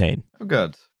to maintain. Oh,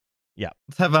 good. Yeah.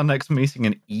 Let's have our next meeting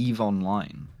in EVE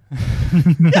Online.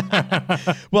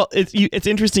 Well, it's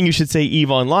interesting you should say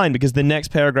EVE Online, because the next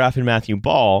paragraph in Matthew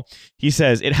Ball, he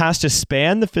says it has to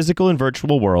span the physical and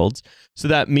virtual worlds. So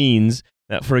that means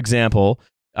that, for example,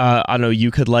 I don't know,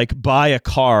 you could like buy a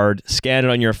card, scan it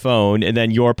on your phone, and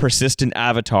then your persistent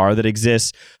avatar that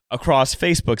exists across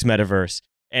Facebook's metaverse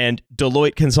and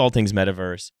Deloitte Consulting's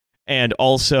metaverse and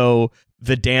also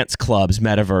the dance club's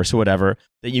metaverse or whatever,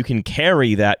 that you can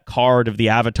carry that card of the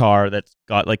avatar that's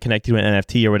got like connected to an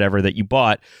NFT or whatever that you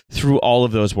bought through all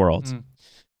of those worlds.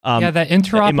 That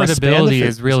interoperability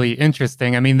is really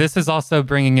interesting. I mean, this is also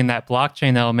bringing in that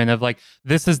blockchain element of like,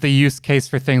 this is the use case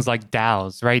for things like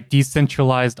DAOs, right?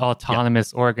 Decentralized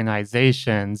autonomous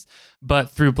organizations. But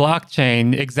through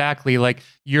blockchain, exactly, like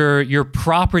your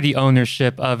property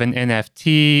ownership of an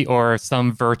NFT or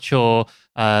some virtual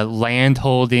land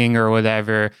holding or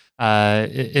whatever,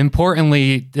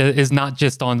 importantly, is not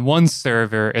just on one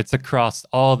server, it's across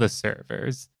all the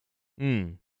servers.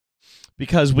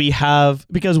 Because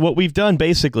what we've done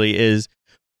basically is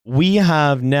we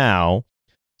have now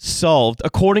solved,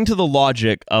 according to the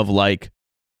logic of like,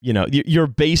 your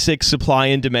basic supply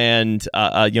and demand,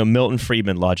 Milton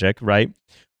Friedman logic, right?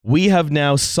 We have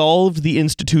now solved the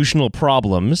institutional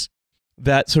problems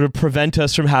that sort of prevent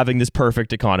us from having this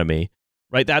perfect economy,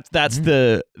 right? That's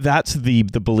the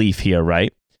belief here,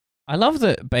 right? I love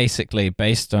that basically,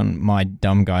 based on my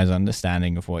dumb guy's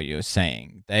understanding of what you're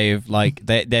saying, they've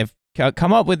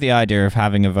come up with the idea of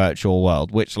having a virtual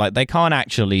world, which like they can't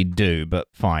actually do, but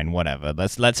fine, whatever.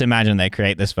 Let's imagine they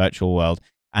create this virtual world,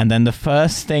 And then the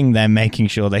first thing they're making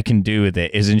sure they can do with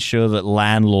it is ensure that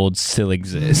landlords still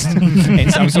exist in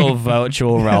some sort of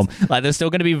virtual realm. Like there's still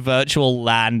going to be virtual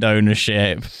land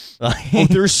ownership. Oh,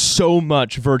 there's so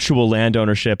much virtual land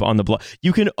ownership on the block.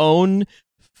 You can own,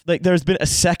 like there's been a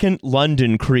second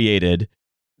London created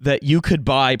that you could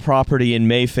buy property in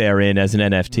Mayfair in as an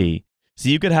NFT. So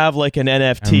you could have like an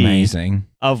NFT Amazing.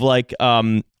 of like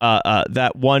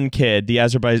that one kid, the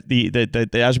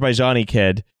Azerbaijani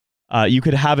kid. You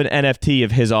could have an NFT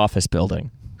of his office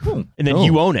building, and then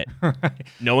you own it.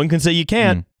 No one can say you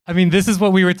can't. I mean, this is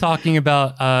what we were talking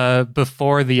about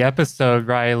before the episode,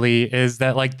 Riley, is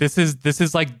that like this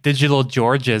is like digital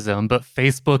Georgism, but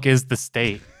Facebook is the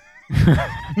state.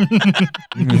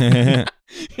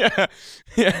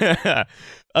 Yeah.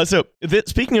 So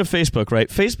speaking of Facebook, right?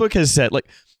 Facebook has said like,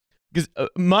 because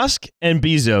Musk and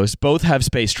Bezos both have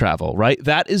space travel, right?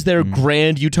 That is their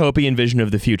grand utopian vision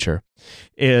of the future,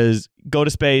 is go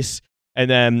to space and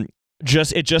then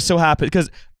it just so happens, because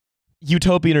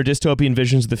utopian or dystopian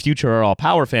visions of the future are all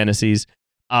power fantasies.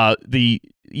 The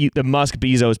Musk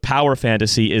Bezos power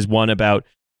fantasy is one about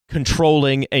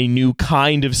controlling a new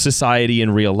kind of society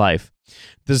in real life.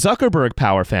 The Zuckerberg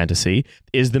power fantasy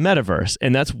is the metaverse,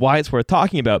 and that's why it's worth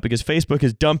talking about, because Facebook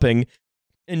is dumping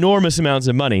enormous amounts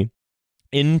of money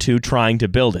into trying to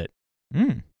build it.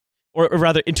 Or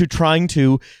rather, into trying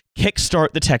to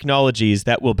kickstart the technologies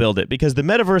that will build it, because the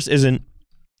metaverse isn't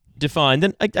defined.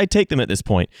 Then I take them at this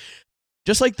point.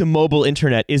 Just like the mobile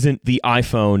internet isn't the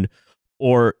iPhone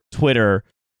or Twitter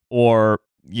or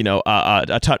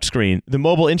a touchscreen, the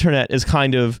mobile internet is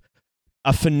kind of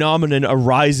a phenomenon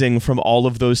arising from all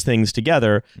of those things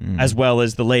together, as well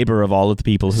as the labor of all of the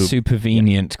people who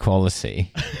supervenient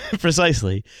quality.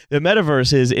 Precisely. The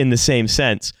metaverse is in the same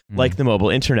sense like the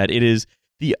mobile internet. It is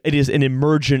an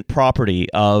emergent property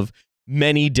of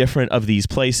many different of these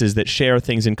places that share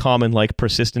things in common, like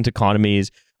persistent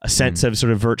economies, a sense of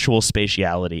sort of virtual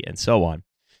spatiality, and so on.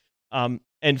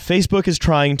 And Facebook is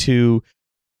trying to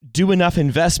do enough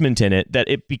investment in it that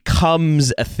it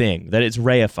becomes a thing, that it's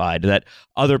reified, that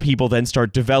other people then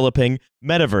start developing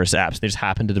metaverse apps. They just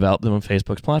happen to develop them on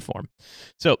Facebook's platform.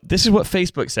 So this is what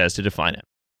Facebook says to define it.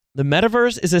 The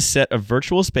metaverse is a set of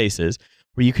virtual spaces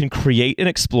where you can create and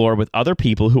explore with other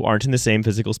people who aren't in the same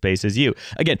physical space as you.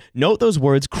 Again, note those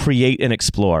words, create and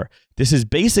explore. This is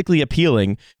basically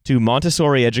appealing to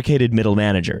Montessori-educated middle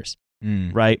managers,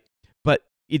 right? But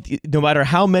no matter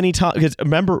how many times, because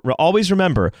always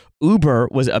remember, Uber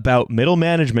was about middle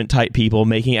management type people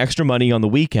making extra money on the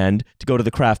weekend to go to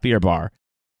the craft beer bar.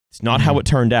 It's not how it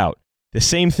turned out. The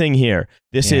same thing here.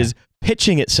 This is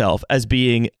pitching itself as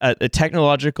being a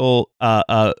technological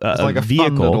it's like a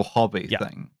vehicle, fun little hobby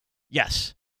thing.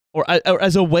 Yes, or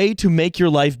as a way to make your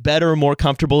life better, more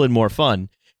comfortable, and more fun.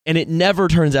 And it never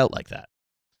turns out like that.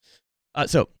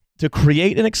 So to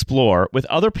create and explore with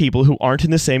other people who aren't in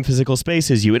the same physical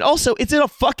space as you. And also, it's in a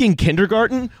fucking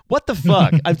kindergarten. What the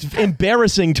fuck? It's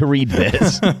embarrassing to read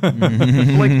this.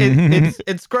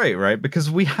 It's great, right?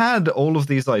 Because we had all of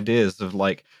these ideas of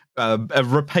like a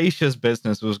rapacious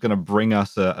business was going to bring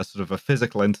us a sort of a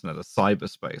physical internet, a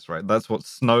cyberspace, right? That's what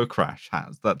Snow Crash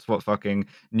has. That's what fucking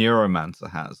Neuromancer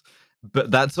has.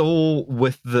 But that's all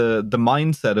with the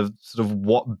mindset of sort of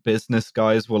what business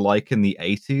guys were like in the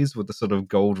 80s with the sort of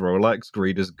gold Rolex,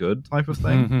 greed is good type of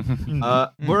thing.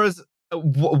 Whereas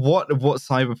what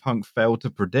Cyberpunk failed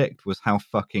to predict was how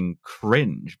fucking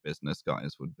cringe business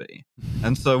guys would be.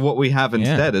 And so what we have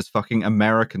instead is fucking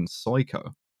American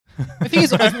Psycho. I think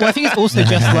it's also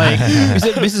just like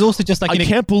this is also just like I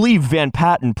can't believe Van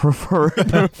Patten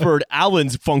preferred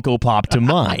Alan's Funko Pop to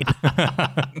mine.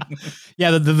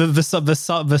 Yeah, the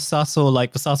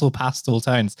subtle pastel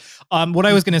tones. What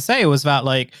I was going to say was that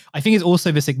like I think it's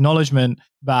also this acknowledgement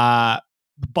that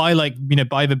by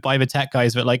the tech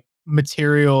guys that like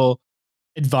material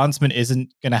advancement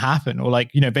isn't going to happen, or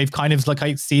like they've kind of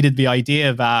like seeded the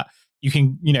idea that you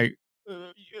can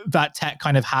that tech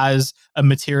kind of has a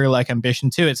material-like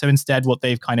ambition to it. So instead, what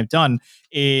they've kind of done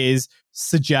is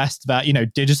suggest that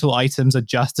digital items are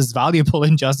just as valuable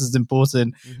and just as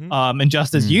important, and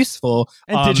just as useful,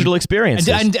 and digital experiences,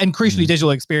 and crucially digital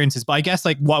experiences. But I guess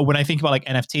like when I think about like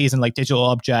NFTs and like digital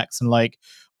objects and like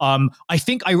I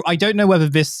think I don't know whether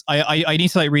this I need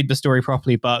to like read the story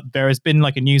properly, but there has been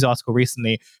like a news article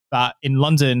recently that in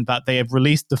London that they have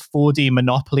released the 4D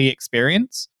Monopoly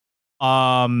experience.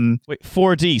 Wait,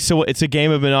 4D. So it's a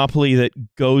game of Monopoly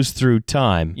that goes through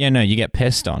time. Yeah, no, you get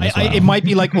pissed on as well. It might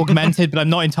be like augmented, but I'm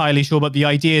not entirely sure. But the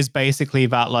idea is basically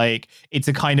that like it's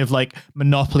a kind of like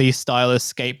Monopoly style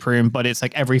escape room, but it's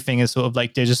like everything is sort of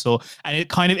like digital, and it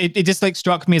kind of it just like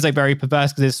struck me as like very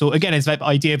perverse because it's sort again it's that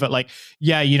idea that like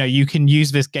yeah, you know, you can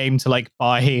use this game to like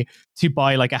buy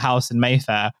like a house in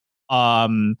Mayfair.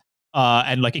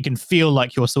 And like it can feel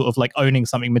like you're sort of like owning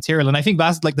something material, and I think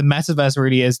that's like the metaverse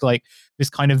really is like this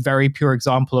kind of very pure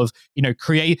example of, you know,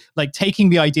 taking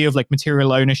the idea of like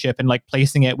material ownership and like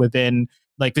placing it within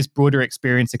like this broader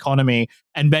experience economy,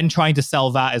 and then trying to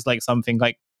sell that as like something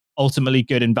like ultimately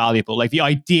good and valuable. Like the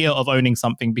idea of owning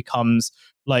something becomes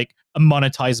like a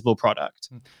monetizable product.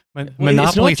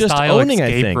 Monopoly just style owning, I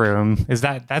escape think. room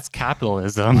that's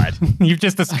capitalism. You've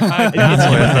just described I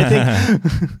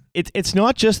capitalism. think it's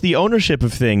not just the ownership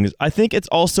of things. I think it's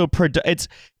also it's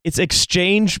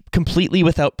exchange completely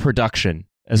without production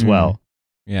as well.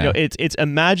 Yeah. You know, it's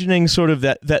imagining sort of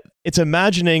that it's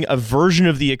imagining a version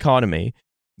of the economy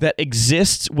that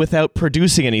exists without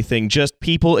producing anything, just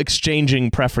people exchanging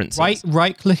preferences.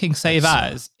 Right clicking save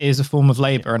as is a form of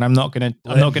labor, and I'm not gonna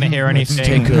hear anything. Let's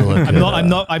take a look.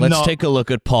 Let's take a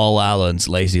look at Paul Allen's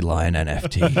Lazy Lion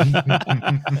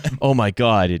NFT. Oh my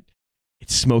God,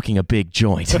 it's smoking a big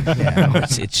joint. Yeah,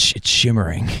 it's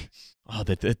shimmering. Oh,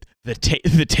 the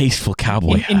tasteful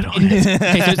cowboy hat on it.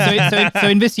 Okay, so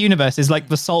in this universe is like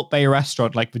the Salt Bay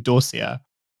restaurant, like the Dorsia.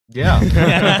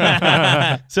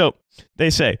 Yeah. So they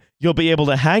say you'll be able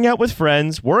to hang out with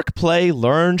friends, work, play,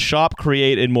 learn, shop,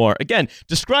 create, and more. Again,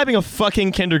 describing a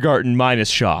fucking kindergarten minus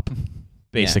shop,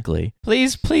 basically. Yeah.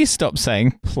 Please stop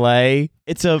saying play.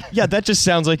 That just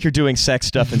sounds like you're doing sex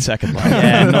stuff in Second Life.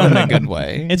 Yeah, not in a good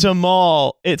way. It's a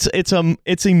mall. It's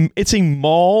a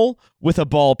mall with a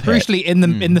ball pit. Crucially, in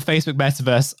the Facebook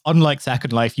metaverse, unlike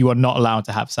Second Life, you are not allowed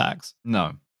to have sex.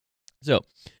 No. So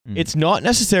it's not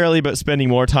necessarily about spending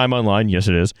more time online. Yes,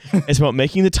 it is. It's about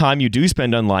making the time you do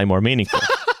spend online more meaningful.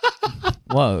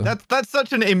 Whoa. That's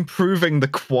such an improving the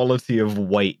quality of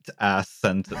weight ass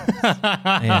sentence.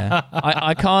 Yeah.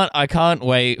 I can't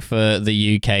wait for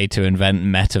the UK to invent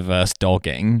metaverse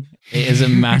dogging. It is a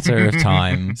matter of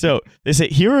time. So they say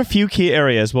here are a few key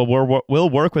areas where we'll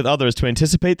work with others to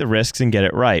anticipate the risks and get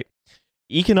it right.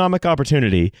 Economic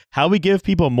opportunity, how we give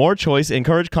people more choice,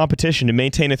 encourage competition to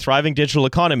maintain a thriving digital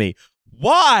economy.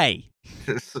 Why?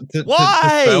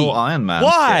 Why? To sell Iron Man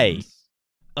Why? skins.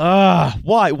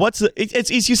 Why?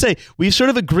 It's you say we've sort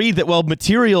of agreed that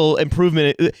material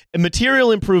improvement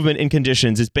in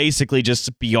conditions is basically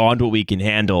just beyond what we can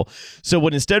handle. So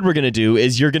what instead we're going to do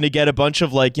is you're going to get a bunch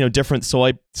of like, you know, different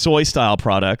soy style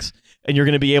products, and you're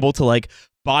going to be able to like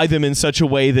buy them in such a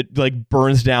way that like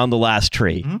burns down the last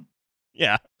tree. Mm-hmm.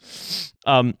 Yeah.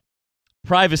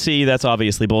 Privacy, that's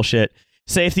obviously bullshit.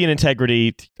 Safety and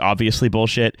integrity, obviously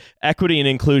bullshit. Equity and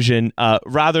inclusion,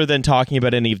 rather than talking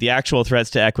about any of the actual threats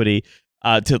to equity,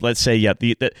 to let's say,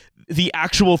 the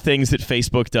actual things that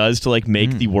Facebook does to like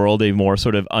make the world a more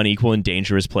sort of unequal and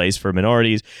dangerous place for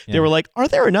minorities. Yeah. They were like, are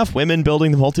there enough women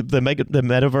building the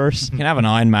metaverse? You can have an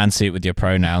Iron Man suit with your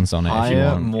pronouns on it if you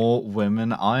Hire want. more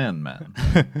women Iron Man.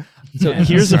 So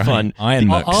here's a fun Iron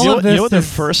Man. All of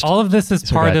this is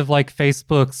So part of like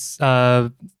Facebook's.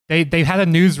 They had a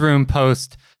newsroom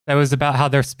post that was about how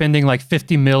they're spending like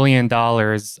 $50 million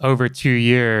over 2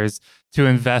 years to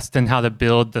invest in how to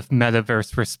build the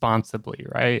metaverse responsibly,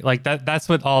 right? Like that's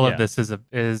what all of this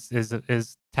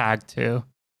is tagged to.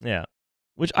 Yeah.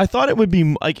 Which I thought it would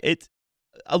be like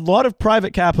a lot of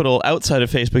private capital outside of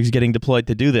Facebook is getting deployed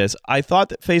to do this. I thought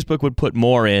that Facebook would put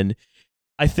more in.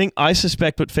 I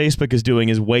suspect what Facebook is doing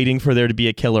is waiting for there to be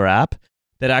a killer app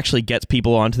that actually gets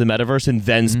people onto the metaverse and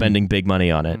then spending big money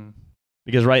on it.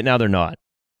 Because right now they're not.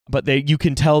 But you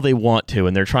can tell they want to,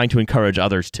 and they're trying to encourage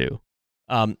others to.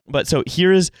 But so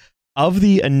here is, of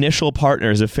the initial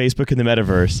partners of Facebook in the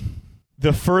metaverse,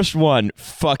 the first one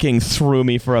fucking threw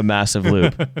me for a massive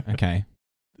loop. Okay.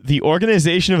 The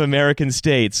Organization of American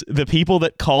States, the people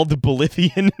that called the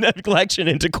Bolivian election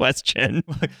into question.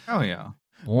 Oh yeah.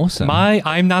 Awesome. My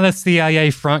I'm not a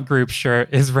CIA front group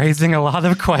shirt is raising a lot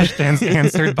of questions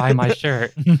answered by my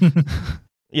shirt.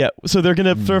 Yeah, so they're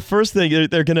gonna for first thing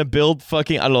they're gonna build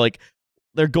fucking I don't know, like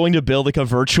they're going to build like a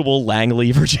virtual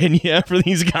Langley, Virginia for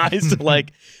these guys to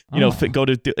like go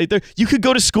to. You could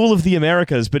go to School of the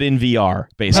Americas, but in VR,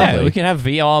 basically. Yeah, we can have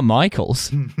VR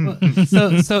Michaels.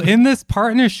 So in this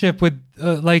partnership with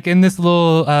like in this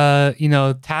little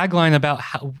tagline about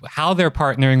how they're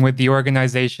partnering with the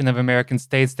Organization of American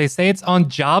States, they say it's on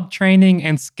job training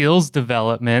and skills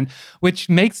development, which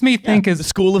makes me think the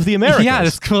School of the Americas. Yeah,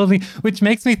 the School of the, which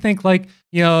makes me think like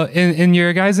in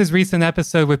your guys' recent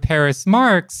episode with Paris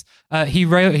Marx,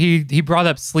 he brought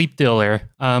up Sleep Dealer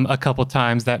a couple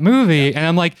times, that movie, and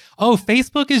I'm like, oh,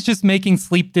 Facebook is just making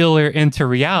Sleep Dealer into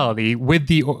reality with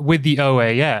the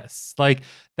OAS. Like,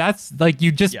 that's like,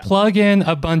 you just plug in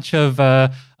a bunch of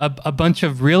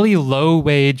really low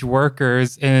wage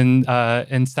workers in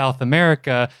South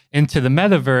America into the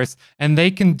metaverse, and they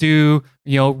can do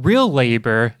real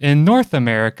labor in North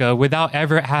America without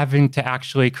ever having to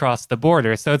actually cross the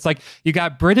border. So it's like you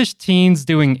got British teens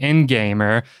doing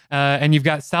In-Gamer, and you've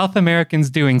got South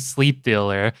Americans doing Sleep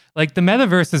Dealer. Like, the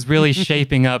metaverse is really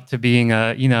shaping up to being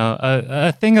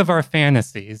a thing of our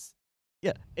fantasies.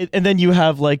 Yeah, and then you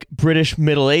have like British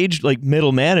middle-aged, like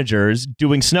middle managers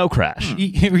doing Snow Crash.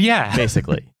 Yeah,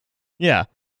 basically. Yeah,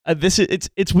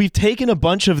 we've taken a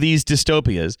bunch of these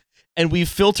dystopias and we've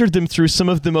filtered them through some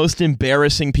of the most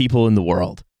embarrassing people in the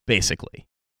world, basically.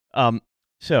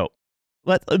 So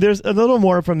there's a little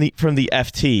more from the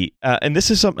FT, and this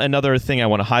is another thing I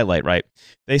want to highlight. Right,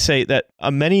 they say that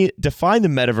many define the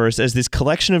metaverse as this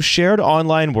collection of shared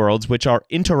online worlds which are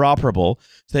interoperable,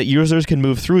 so that users can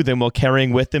move through them while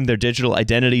carrying with them their digital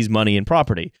identities, money, and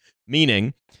property.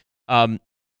 Meaning,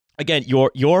 again,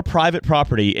 your private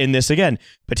property in this, again,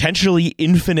 potentially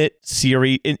infinite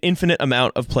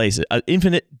amount of places,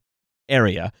 infinite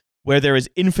area where there is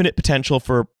infinite potential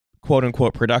for quote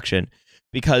unquote production,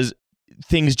 because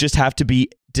things just have to be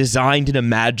designed and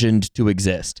imagined to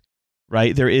exist,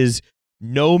 right? There is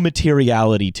no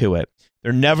materiality to it.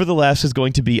 There nevertheless is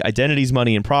going to be identities,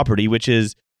 money, and property, which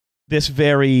is this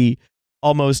very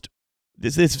almost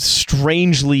this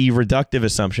strangely reductive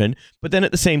assumption. But then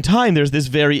at the same time, there's this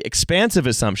very expansive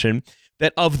assumption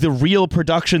that of the real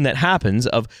production that happens,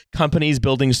 of companies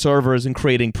building servers and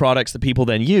creating products that people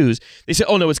then use, they say,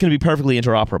 oh no, it's going to be perfectly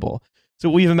interoperable. So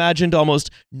we've imagined almost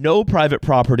no private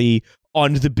property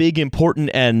on the big important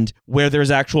end where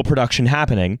there's actual production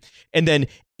happening, and then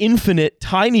infinite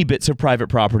tiny bits of private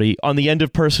property on the end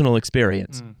of personal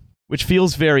experience, which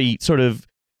feels very sort of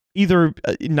either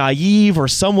naive or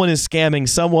someone is scamming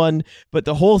someone, but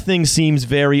the whole thing seems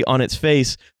very on its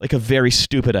face like a very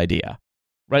stupid idea.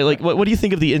 Right? Like, what do you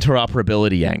think of the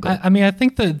interoperability angle? I mean, I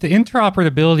think the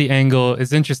interoperability angle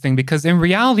is interesting because in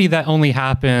reality, that only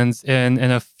happens in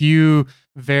a few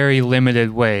very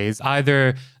limited ways.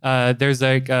 Either there's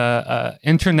like a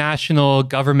international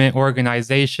government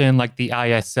organization like the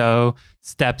ISO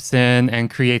steps in and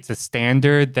creates a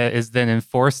standard that is then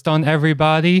enforced on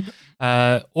everybody,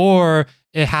 or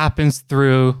it happens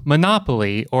through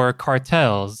monopoly or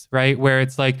cartels, right? Where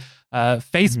it's like,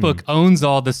 Facebook owns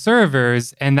all the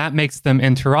servers and that makes them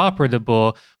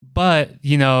interoperable, but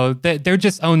they're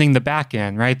just owning the back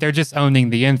end, right? They're just owning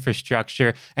the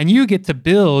infrastructure, and you get to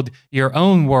build your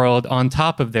own world on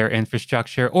top of their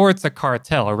infrastructure, or it's a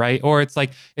cartel, right? Or it's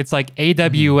like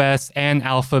AWS and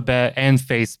Alphabet and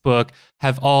Facebook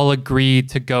have all agreed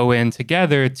to go in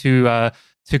together to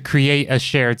create a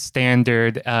shared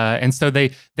standard, and so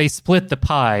they split the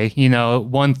pie,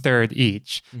 1/3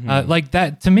 each. Like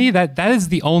that, to me, that is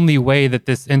the only way that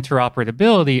this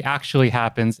interoperability actually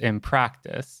happens in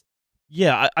practice.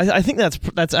 Yeah, I think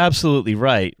that's absolutely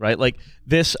right. Like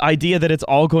this idea that it's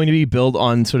all going to be built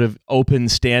on sort of open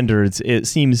standards, it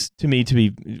seems to me to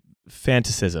be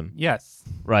fantasism. Yes.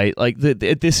 Right. Like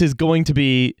this is going to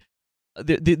be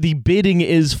the bidding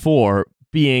is for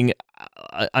being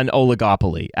an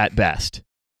oligopoly at best,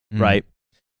 right?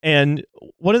 And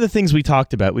one of the things we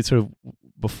talked about, we sort of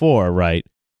before, right,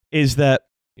 is that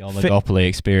the oligopoly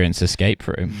experience escape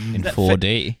room in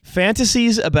 4D.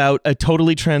 Fantasies about a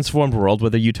totally transformed world,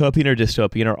 whether utopian or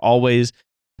dystopian, are always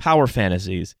power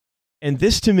fantasies. And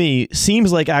this, to me,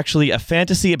 seems like actually a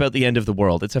fantasy about the end of the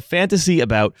world. It's a fantasy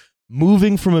about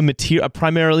moving from a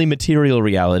primarily material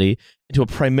reality into a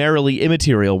primarily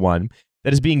immaterial one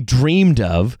that is being dreamed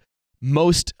of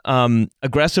most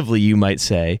aggressively, you might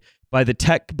say, by the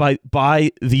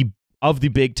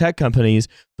big tech companies,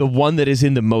 the one that is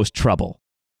in the most trouble,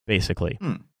 basically.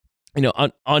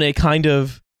 On a kind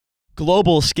of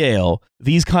global scale,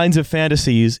 these kinds of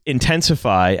fantasies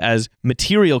intensify as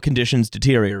material conditions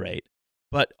deteriorate.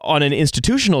 But on an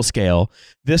institutional scale,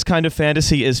 this kind of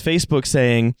fantasy is Facebook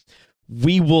saying,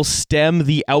 we will stem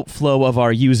the outflow of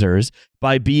our users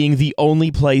by being the only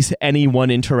place anyone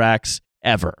interacts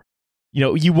ever.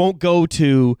 You won't go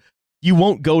to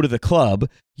the club.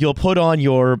 You'll put on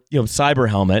your cyber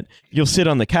helmet. You'll sit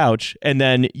on the couch, and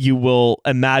then you will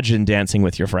imagine dancing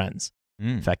with your friends.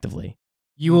 Effectively,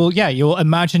 you'll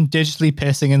imagine digitally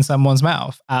pissing in someone's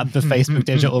mouth at the Facebook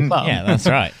Digital Club. Yeah, that's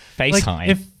right. FaceTime.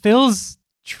 It feels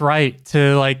trite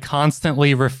to like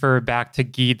constantly refer back to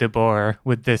Guy Debord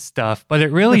with this stuff, but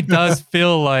it really does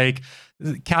feel like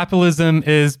capitalism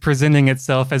is presenting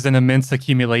itself as an immense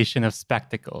accumulation of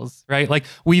spectacles, right? Like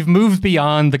we've moved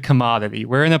beyond the commodity.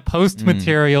 We're in a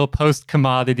post-material,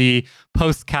 post-commodity,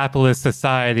 post-capitalist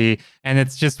society, and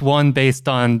it's just one based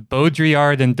on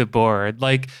Baudrillard and Debord.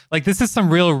 Like this is some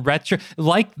real retro,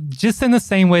 like just in the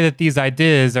same way that these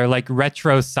ideas are like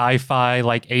retro sci-fi,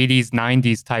 like 80s,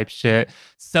 90s type shit.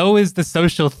 So is the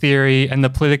social theory and the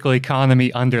political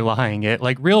economy underlying it,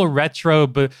 like real retro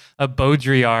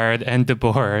Baudrillard and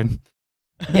Debord.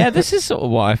 Yeah, this is sort of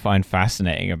what I find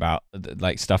fascinating about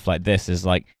like stuff like this is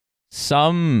like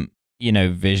some, you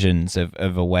know, visions of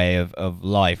a way of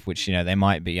life, which, you know, they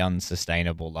might be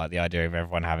unsustainable, like the idea of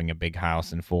everyone having a big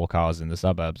house and 4 cars in the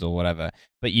suburbs or whatever.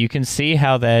 But you can see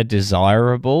how they're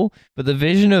desirable. But the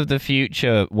vision of the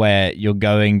future where you're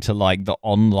going to like the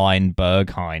online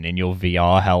Berghain in your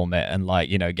VR helmet and like,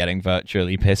 you know, getting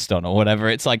virtually pissed on or whatever,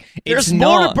 it's like, There's it's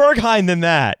more not... to Berghain than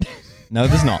that. No,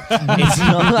 there's not. It's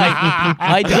not like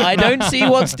I don't see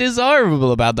what's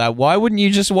desirable about that. Why wouldn't you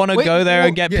just want to go there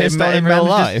and get pissed on in real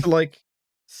life? To, like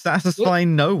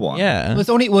satisfying no one. Yeah, it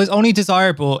was only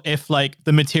desirable if like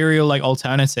the material like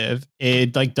alternative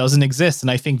it like doesn't exist,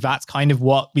 and I think that's kind of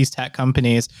what these tech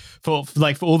companies for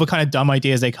all the kind of dumb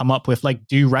ideas they come up with like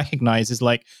do recognize is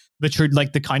like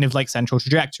the kind of like central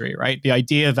trajectory, right? The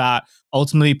idea that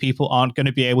ultimately people aren't going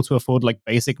to be able to afford like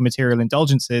basic material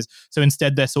indulgences. So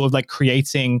instead they're sort of like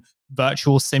creating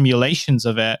virtual simulations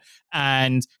of it.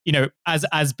 And, you know,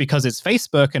 as because it's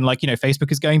Facebook and like, you know,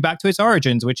 Facebook is going back to its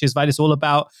origins, which is that it's all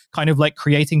about kind of like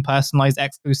creating personalized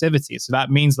exclusivity. So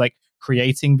that means like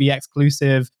creating the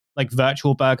exclusive, like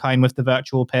virtual Berghain with the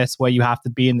virtual piss where you have to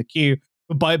be in the queue,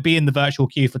 but be in the virtual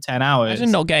queue for 10 hours.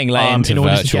 Imagine not getting let into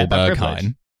virtual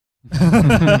Berghain.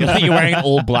 You're wearing an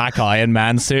all black Iron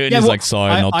Man suit and he's like,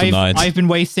 sorry, not tonight. I've been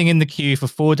waiting in the queue for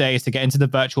 4 days to get into the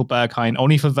virtual Berghain,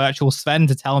 only for virtual Sven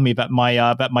to tell me that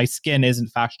my skin isn't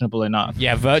fashionable enough.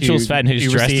 Yeah, virtual Sven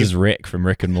who's dressed as Rick from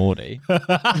Rick and Morty. But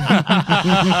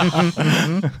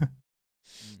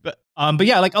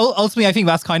yeah, like ultimately, I think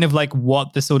that's kind of like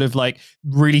what the sort of like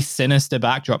really sinister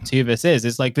backdrop to this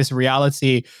is like this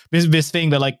reality, this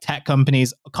thing that like tech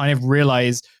companies kind of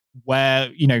realize where,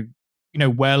 you know,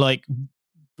 where like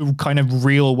the kind of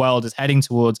real world is heading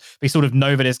towards. They sort of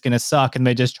know that it's going to suck, and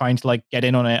they're just trying to like get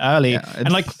in on it early. Yeah,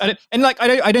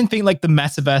 I don't think like the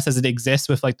metaverse as it exists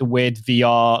with like the weird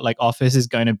VR like office is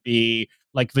going to be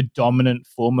like the dominant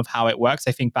form of how it works.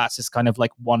 I think that's just kind of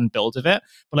like one build of it.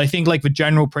 But I think like the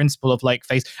general principle of like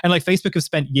Facebook have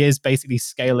spent years basically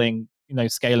scaling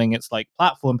its like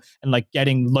platform and like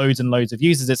getting loads and loads of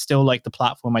users. It's still like the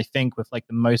platform, I think, with like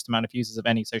the most amount of users of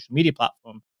any social media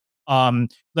platform. So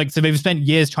they've spent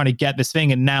years trying to get this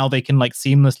thing, and now they can like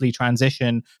seamlessly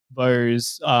transition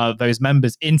those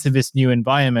members into this new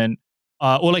environment,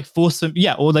 or force them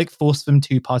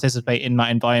to participate in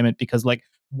that environment, because like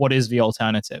what is the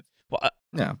alternative? Well,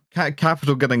 yeah,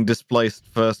 capital getting displaced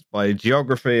first by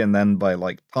geography and then by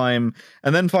like time,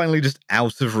 and then finally just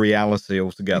out of reality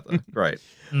altogether. Great.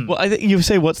 Well, I think you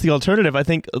say what's the alternative. I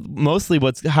think mostly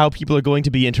how people are going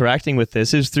to be interacting with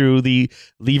this is through the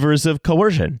levers of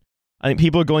coercion. I think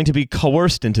people are going to be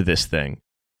coerced into this thing,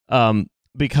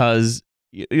 because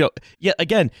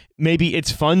again, maybe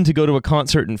it's fun to go to a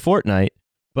concert in Fortnite,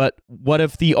 but what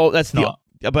if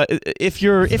but if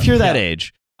you're that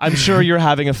age, I'm sure you're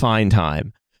having a fine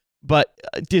time. But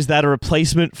is that a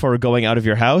replacement for going out of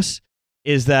your house?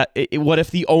 Is that what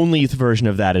if the only version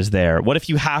of that is there? What if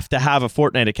you have to have a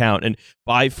Fortnite account and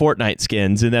buy Fortnite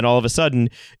skins, and then all of a sudden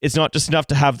it's not just enough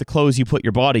to have the clothes you put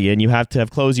your body in, you have to have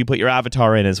clothes you put your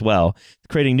avatar in as well,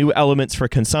 creating new elements for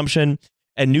consumption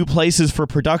and new places for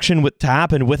production to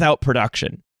happen without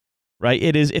production, right?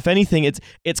 It is, if anything,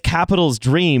 it's capital's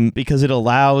dream, because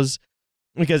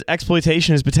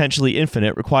exploitation is potentially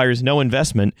infinite, requires no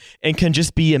investment, and can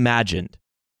just be imagined.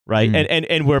 Right.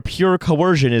 And where pure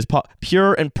coercion is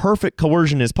pure and perfect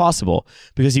coercion is possible,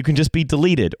 because you can just be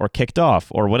deleted or kicked off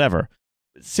or whatever,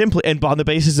 simply and on the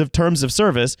basis of terms of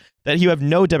service that you have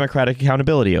no democratic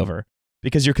accountability over,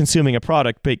 because you're consuming a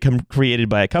product created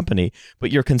by a company,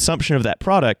 but your consumption of that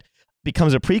product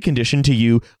becomes a precondition to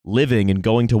you living and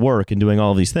going to work and doing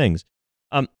all of these things.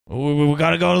 We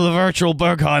gotta go to the virtual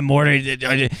Berghain, Morty.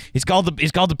 He's called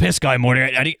the piss guy,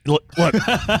 Morty. Look,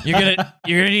 you're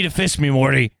gonna need to fist me,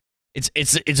 Morty.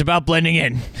 It's about blending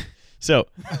in. So,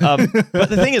 but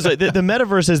the thing is, the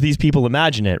metaverse as these people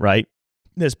imagine it, right?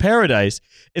 This paradise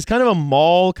is kind of a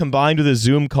mall combined with a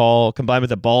Zoom call, combined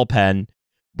with a ball pen.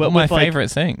 But one of my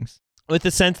favorite things. With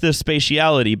the sense of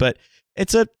spatiality, but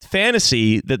it's a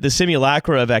fantasy that the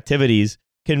simulacra of activities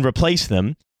can replace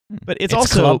them. But it's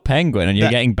also Club Penguin, and you're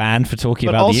getting banned for talking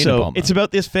about the Unabomber. It's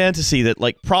about this fantasy that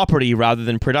like property rather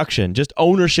than production, just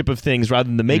ownership of things rather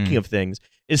than the making of things,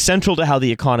 is central to how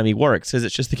the economy works, because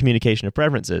it's just the communication of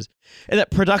preferences. And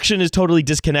that production is totally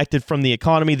disconnected from the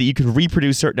economy, that you can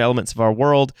reproduce certain elements of our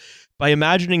world by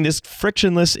imagining this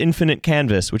frictionless infinite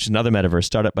canvas, which is another metaverse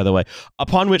startup, by the way,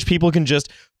 upon which people can just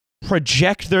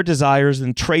project their desires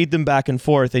and trade them back and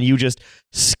forth, and you just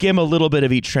skim a little bit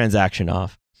of each transaction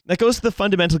off. That goes to the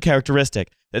fundamental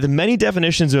characteristic that the many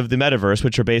definitions of the metaverse,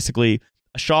 which are basically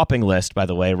a shopping list, by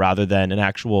the way, rather than an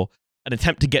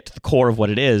attempt to get to the core of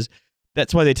what it is.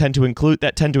 That's why they tend to include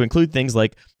things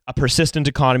like a persistent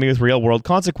economy with real world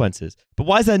consequences. But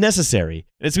why is that necessary?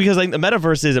 It's because like the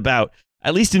metaverse is about,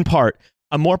 at least in part,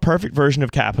 a more perfect version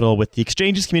of capital with the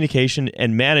exchanges, communication,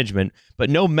 and management,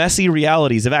 but no messy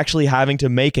realities of actually having to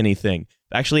make anything,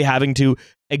 actually having to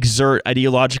exert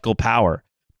ideological power.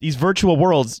 These virtual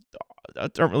worlds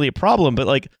aren't really a problem, but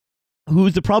like,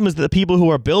 who's the problem is that the people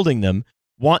who are building them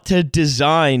want to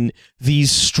design these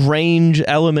strange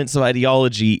elements of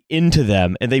ideology into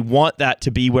them, and they want that to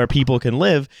be where people can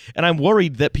live. And I'm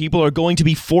worried that people are going to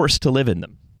be forced to live in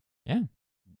them. Yeah.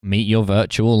 Meet your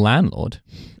virtual landlord.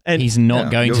 And he's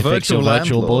not going to fix your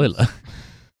virtual boiler.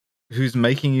 Who's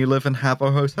making you live and have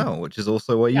a hotel, which is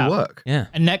also where you work. Yeah.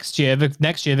 And next year,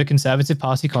 the Conservative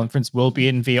Party conference will be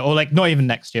in VR, or like not even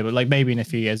next year, but like maybe in a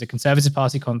few years, the Conservative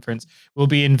Party conference will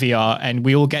be in VR, and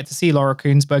we will get to see Laura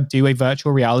Kuenssberg do a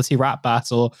virtual reality rap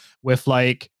battle with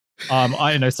like, I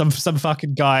don't know, some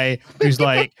fucking guy who's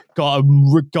like I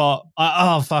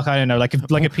don't know, like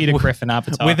a Peter Griffin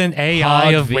avatar with an AI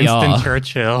Hard of VR. Winston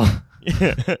Churchill.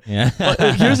 Yeah.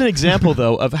 Well, here's an example,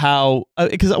 though, of how,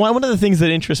 because one of the things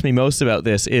that interests me most about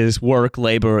this is work,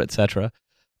 labor, etc.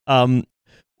 And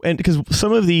because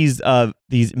some of these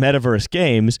metaverse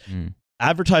games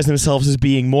advertise themselves as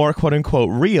being more quote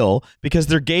unquote real because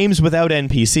they're games without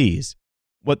NPCs.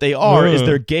 What they are is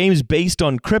they're games based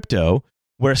on crypto,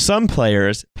 where some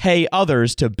players pay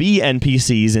others to be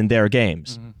NPCs in their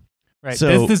games. Right. So-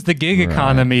 this is the gig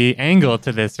economy angle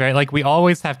to this, right? Like we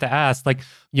always have to ask, like,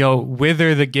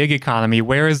 wither the gig economy,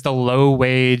 where is the low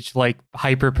wage, like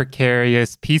hyper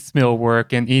precarious piecemeal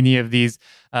work in any of these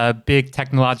big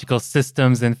technological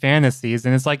systems and fantasies?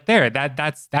 And it's like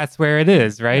that's where it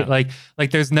is, right? Yeah.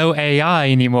 Like there's no AI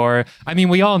anymore. I mean,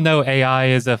 we all know AI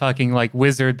is a fucking like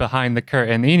wizard behind the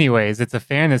curtain anyways. It's a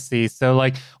fantasy. So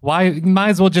like might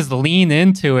as well just lean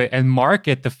into it and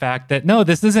market the fact that no,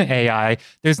 this isn't AI.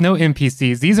 There's no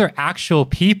NPCs. These are actual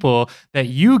people that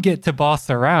you get to boss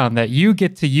around, that you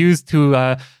get to use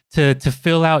to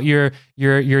fill out your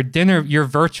dinner, your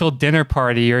virtual dinner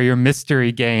party, or your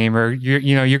mystery game, or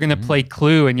you're going to play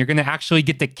Clue, and you're going to actually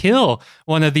get to kill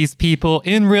one of these people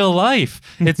in real life.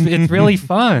 It's really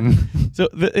fun. So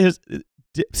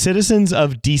citizens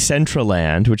of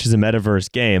Decentraland, which is a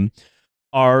metaverse game,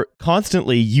 are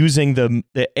constantly using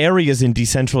the areas in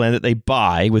Decentraland that they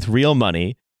buy with real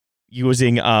money,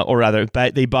 using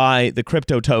they buy the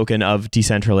crypto token of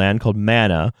Decentraland called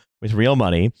Mana with real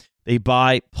money. They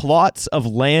buy plots of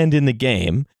land in the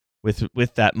game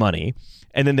with that money,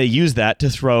 and then they use that to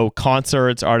throw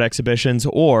concerts, art exhibitions,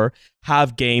 or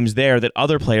have games there that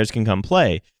other players can come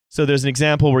play. So there's an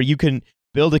example where you can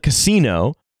build a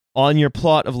casino on your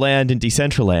plot of land in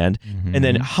Decentraland, and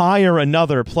then hire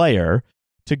another player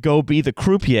to go be the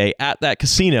croupier at that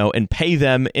casino and pay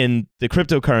them in the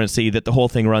cryptocurrency that the whole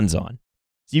thing runs on.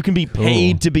 So you can be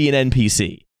paid to be an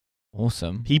NPC.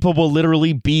 Awesome. People will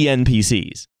literally be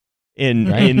NPCs in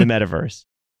the metaverse.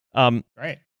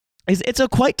 right. It's a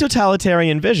quite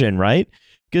totalitarian vision, right?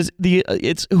 Because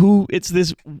it's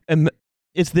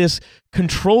this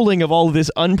controlling of all of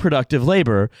this unproductive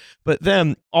labor, but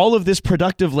then all of this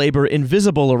productive labor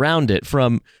invisible around it,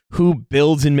 from who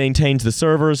builds and maintains the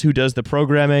servers, who does the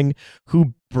programming,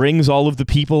 who brings all of the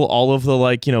people, all of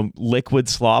the liquid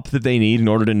slop that they need in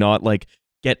order to not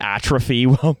get atrophy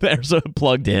while they're sort of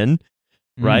plugged in,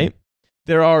 right?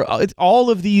 There are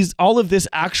all of this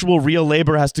actual real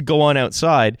labor has to go on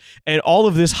outside, and all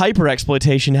of this hyper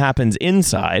exploitation happens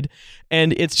inside,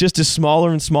 and it's just a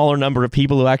smaller and smaller number of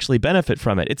people who actually benefit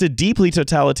from it. It's a deeply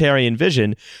totalitarian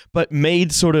vision, but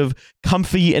made sort of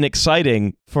comfy and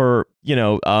exciting for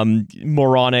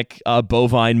moronic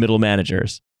bovine middle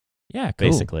managers. Yeah, cool.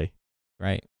 Basically.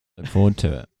 Great. Look forward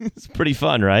to it. It's pretty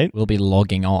fun, right? We'll be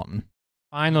logging on.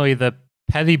 Finally, the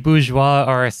petty bourgeois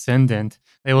are ascendant.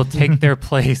 They will take their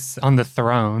place on the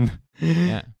throne.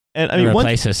 Yeah. And I mean,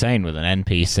 replace Hussein with an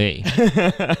NPC.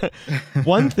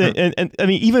 One thing, and I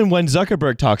mean, even when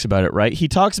Zuckerberg talks about it, right? He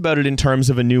talks about it in terms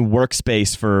of a new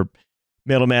workspace for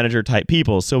middle manager type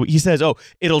people. So he says,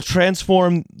 it'll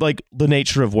transform like the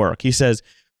nature of work. He says,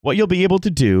 what you'll be able to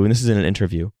do, and this is in an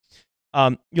interview,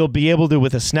 you'll be able to,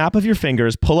 with a snap of your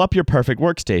fingers, pull up your perfect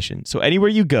workstation. So anywhere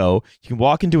you go, you can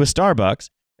walk into a Starbucks,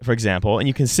 for example, and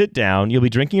you can sit down, you'll be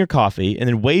drinking your coffee, and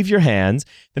then wave your hands,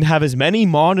 then have as many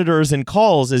monitors and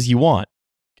calls as you want.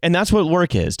 And that's what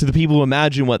work is. To the people who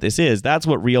imagine what this is, that's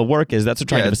what real work is. That's what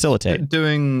trying to facilitate.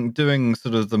 Doing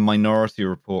sort of the Minority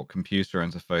Report computer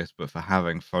interface, but for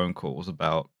having phone calls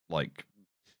about like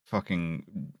fucking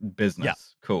business. Yeah.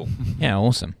 Cool. Yeah,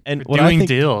 awesome. And Doing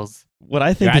deals. What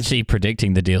I think You're is actually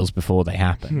predicting the deals before they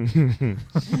happen.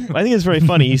 I think it's very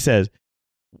funny. He says,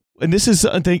 and this is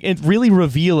something it's really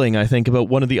revealing, I think, about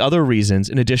one of the other reasons,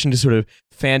 in addition to sort of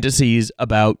fantasies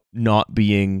about not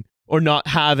being or not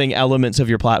having elements of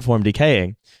your platform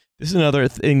decaying. This is another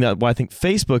thing that why I think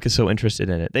Facebook is so interested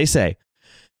in it. They say,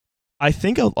 I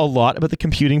think a lot about the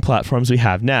computing platforms we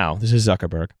have now. This is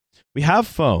Zuckerberg. We have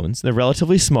phones, they're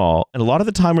relatively small, and a lot of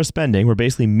the time we're spending, we're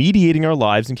basically mediating our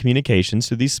lives and communications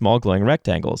through these small glowing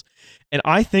rectangles. And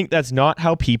I think that's not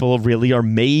how people really are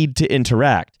made to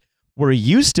interact. We're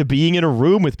used to being in a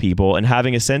room with people and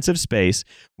having a sense of space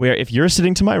where if you're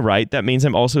sitting to my right, that means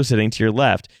I'm also sitting to your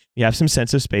left. We have some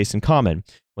sense of space in common.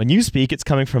 When you speak, it's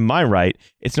coming from my right.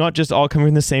 It's not just all coming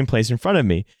from the same place in front of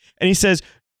me. And he says,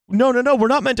 no, we're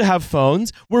not meant to have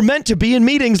phones. We're meant to be in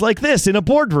meetings like this in a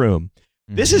boardroom.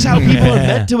 This is how people are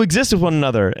meant to exist with one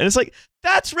another. And it's like,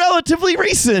 that's relatively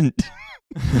recent.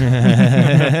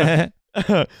 That's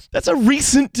a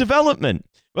recent development.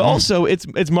 But also, it's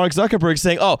Mark Zuckerberg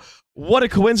saying, what a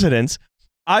coincidence.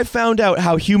 I found out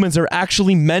how humans are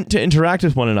actually meant to interact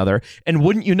with one another. And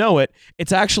wouldn't you know it,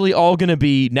 it's actually all going to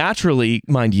be naturally,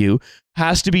 mind you,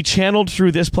 has to be channeled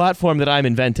through this platform that I'm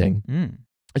inventing.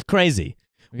 It's crazy.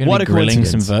 We're going to be grilling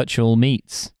some coincidence. virtual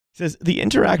meats. He says, the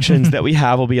interactions that we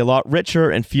have will be a lot richer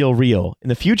and feel real. In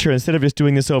the future, instead of just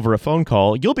doing this over a phone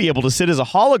call, you'll be able to sit as a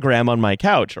hologram on my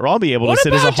couch, or I'll be able to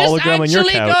sit as a hologram on your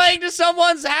couch. Going to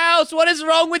someone's house? What is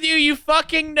wrong with you, you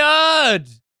fucking nerd?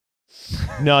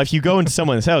 No, if you go into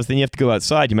someone's house, then you have to go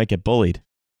outside. You might get bullied.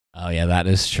 Oh, yeah, that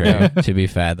is true. To be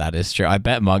fair, that is true. I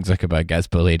bet Mark Zuckerberg gets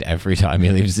bullied every time he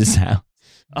leaves his house.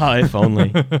 Oh, if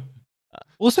only.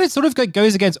 Also, it sort of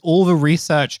goes against all the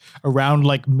research around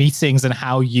like meetings and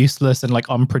how useless and like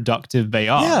unproductive they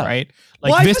are, Yeah. right?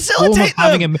 Like Why this form of facilitate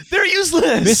having them? They're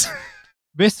useless.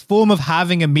 this form of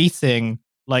having a meeting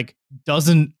like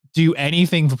doesn't do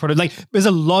anything for product. Like there's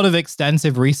a lot of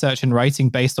extensive research and writing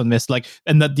based on this, like,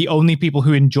 and that the only people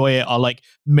who enjoy it are like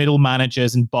middle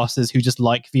managers and bosses who just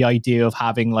like the idea of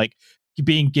having like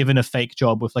being given a fake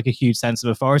job with like a huge sense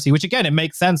of authority, which again, it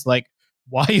makes sense. Like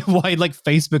why like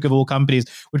Facebook of all companies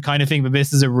would kind of think that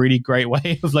this is a really great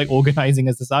way of like organizing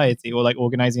a society or like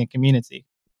organizing a community.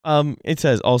 It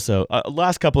says also,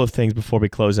 last couple of things before we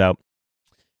close out.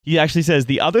 He actually says,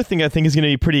 the other thing I think is going to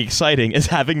be pretty exciting is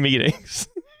having meetings.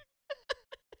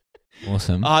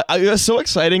 Awesome. It was so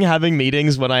exciting having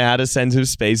meetings when I had a sense of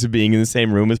space of being in the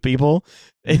same room with people.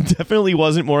 It definitely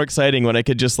wasn't more exciting when I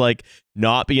could just like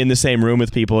not be in the same room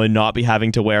with people and not be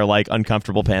having to wear like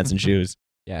uncomfortable pants and shoes.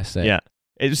 Yes. Yeah.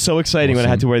 It was so exciting when I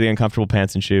had to wear the uncomfortable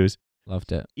pants and shoes.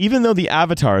 Loved it. Even though the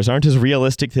avatars aren't as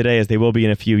realistic today as they will be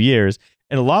in a few years,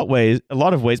 in a lot of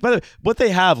ways, by the way, what they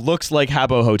have looks like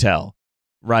Habbo Hotel,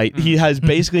 right? He has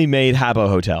basically made Habbo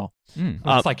Hotel.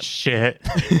 It's like shit.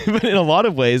 But in a lot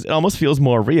of ways, it almost feels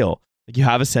more real. Like you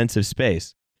have a sense of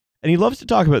space. And he loves to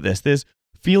talk about this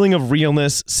feeling of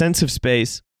realness, sense of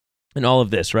space, and all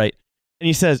of this, right? And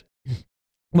he says,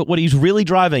 but what he's really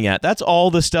driving at, that's all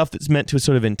the stuff that's meant to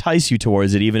sort of entice you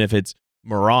towards it, even if it's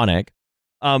moronic.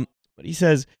 But he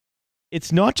says,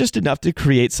 it's not just enough to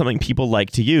create something people like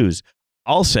to use.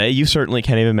 I'll say you certainly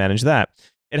can't even manage that.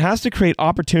 It has to create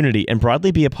opportunity and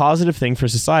broadly be a positive thing for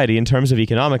society in terms of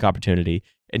economic opportunity,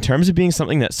 in terms of being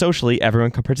something that socially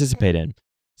everyone can participate in.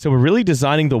 So we're really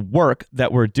designing the work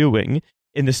that we're doing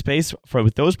in the space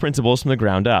with those principles from the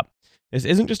ground up. This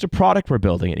isn't just a product we're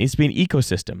building. It needs to be an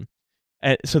ecosystem.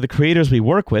 And so the creators we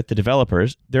work with, the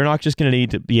developers, they're not just going to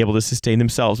need to be able to sustain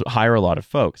themselves, but hire a lot of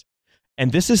folks.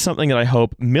 And this is something that I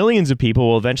hope millions of people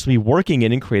will eventually be working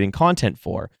in and creating content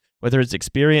for, whether it's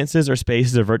experiences or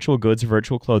spaces or virtual goods or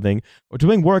virtual clothing, or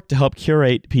doing work to help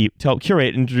curate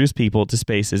and introduce people to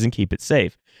spaces and keep it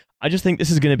safe. I just think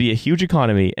this is going to be a huge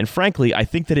economy. And frankly, I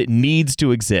think that it needs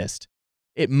to exist.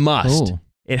 It must. Cool.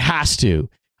 It has to.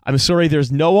 I'm sorry,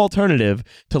 there's no alternative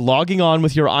to logging on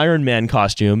with your Iron Man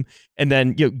costume and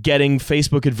then getting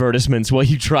Facebook advertisements while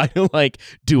you try to like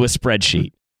do a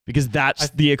spreadsheet, because that's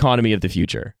the economy of the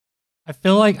future. I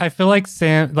feel like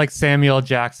Samuel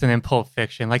Jackson in Pulp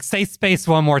Fiction. Like, say space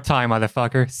one more time,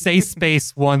 motherfucker. Say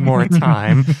space one more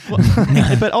time.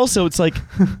 But also, it's like,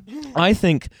 I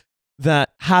think that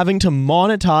having to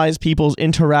monetize people's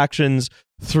interactions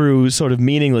through sort of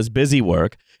meaningless busy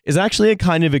work is actually a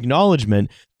kind of acknowledgement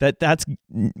that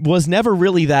was never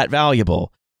really that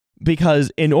valuable.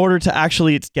 Because in order to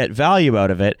actually get value out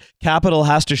of it, capital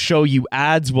has to show you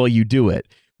ads while you do it,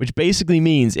 which basically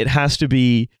means it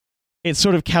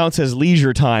sort of counts as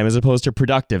leisure time as opposed to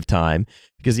productive time,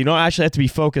 because you don't actually have to be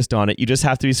focused on it. You just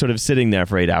have to be sort of sitting there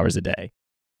for 8 hours a day,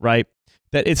 right?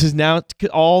 That it's now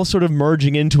all sort of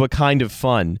merging into a kind of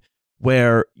fun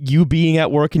where you being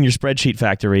at work in your spreadsheet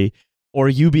factory, or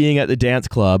you being at the dance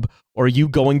club, or you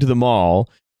going to the mall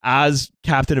as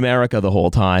Captain America the whole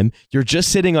time, you're just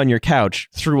sitting on your couch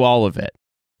through all of it.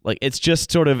 Like, it's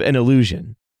just sort of an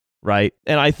illusion. Right.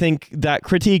 And I think that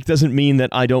critique doesn't mean that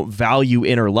I don't value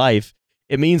inner life.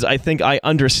 It means I think I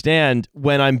understand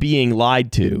when I'm being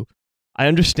lied to. I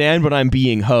understand when I'm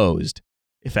being hosed,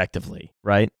 effectively.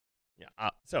 Right. Yeah.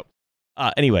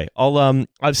 Anyway,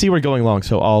 I see we're going long,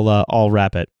 so I'll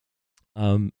wrap it.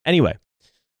 Anyway,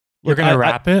 You're gonna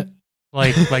wrap it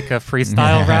like a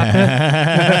freestyle wrap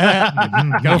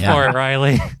it. Go for it,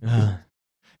 Riley.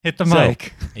 Hit the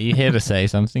mic. Are you here to say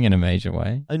something in a major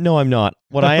way? No, I'm not.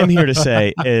 What I am here to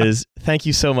say is thank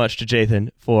you so much to Jathan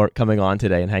for coming on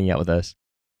today and hanging out with us.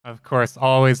 Of course,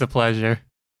 always a pleasure.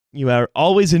 You are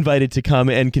always invited to come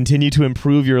and continue to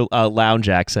improve your lounge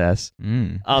access.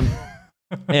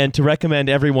 And to recommend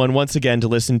everyone once again to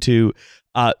listen to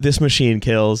This Machine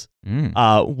Kills,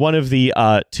 one of the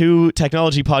 2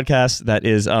 technology podcasts that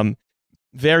is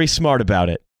very smart about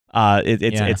it.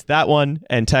 It's that one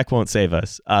and Tech Won't Save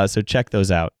Us. So check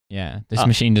those out. Yeah, this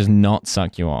machine does not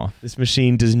suck you off. This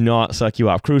machine does not suck you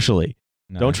off. Crucially,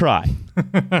 don't try.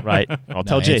 Right? I'll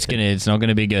tell Jason. It's not going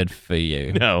to be good for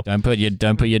you. No, don't put your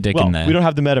dick in there. We don't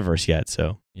have the metaverse yet,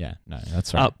 so yeah, no,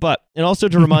 that's right. And also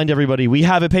to remind everybody, we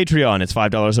have a Patreon. It's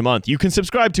 $5 a month. You can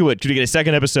subscribe to it to get a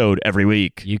second episode every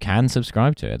week. You can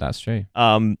subscribe to it. That's true.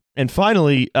 And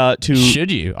finally,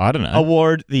 should you? I don't know.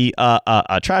 Award the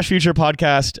Trash Future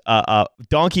Podcast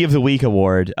Donkey of the Week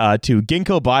award to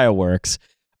Ginkgo Bioworks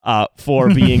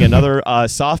for being another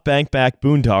SoftBank back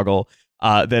boondoggle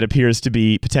that appears to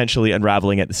be potentially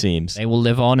unraveling at the seams. They will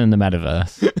live on in the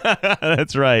metaverse.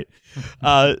 That's right.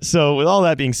 So with all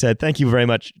that being said, thank you very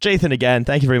much, Jathan, again.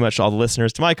 Thank you very much to all the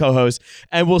listeners, to my co-host,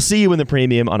 and we'll see you in the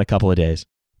premium on a couple of days.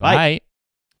 Bye.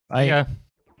 Bye. Yeah.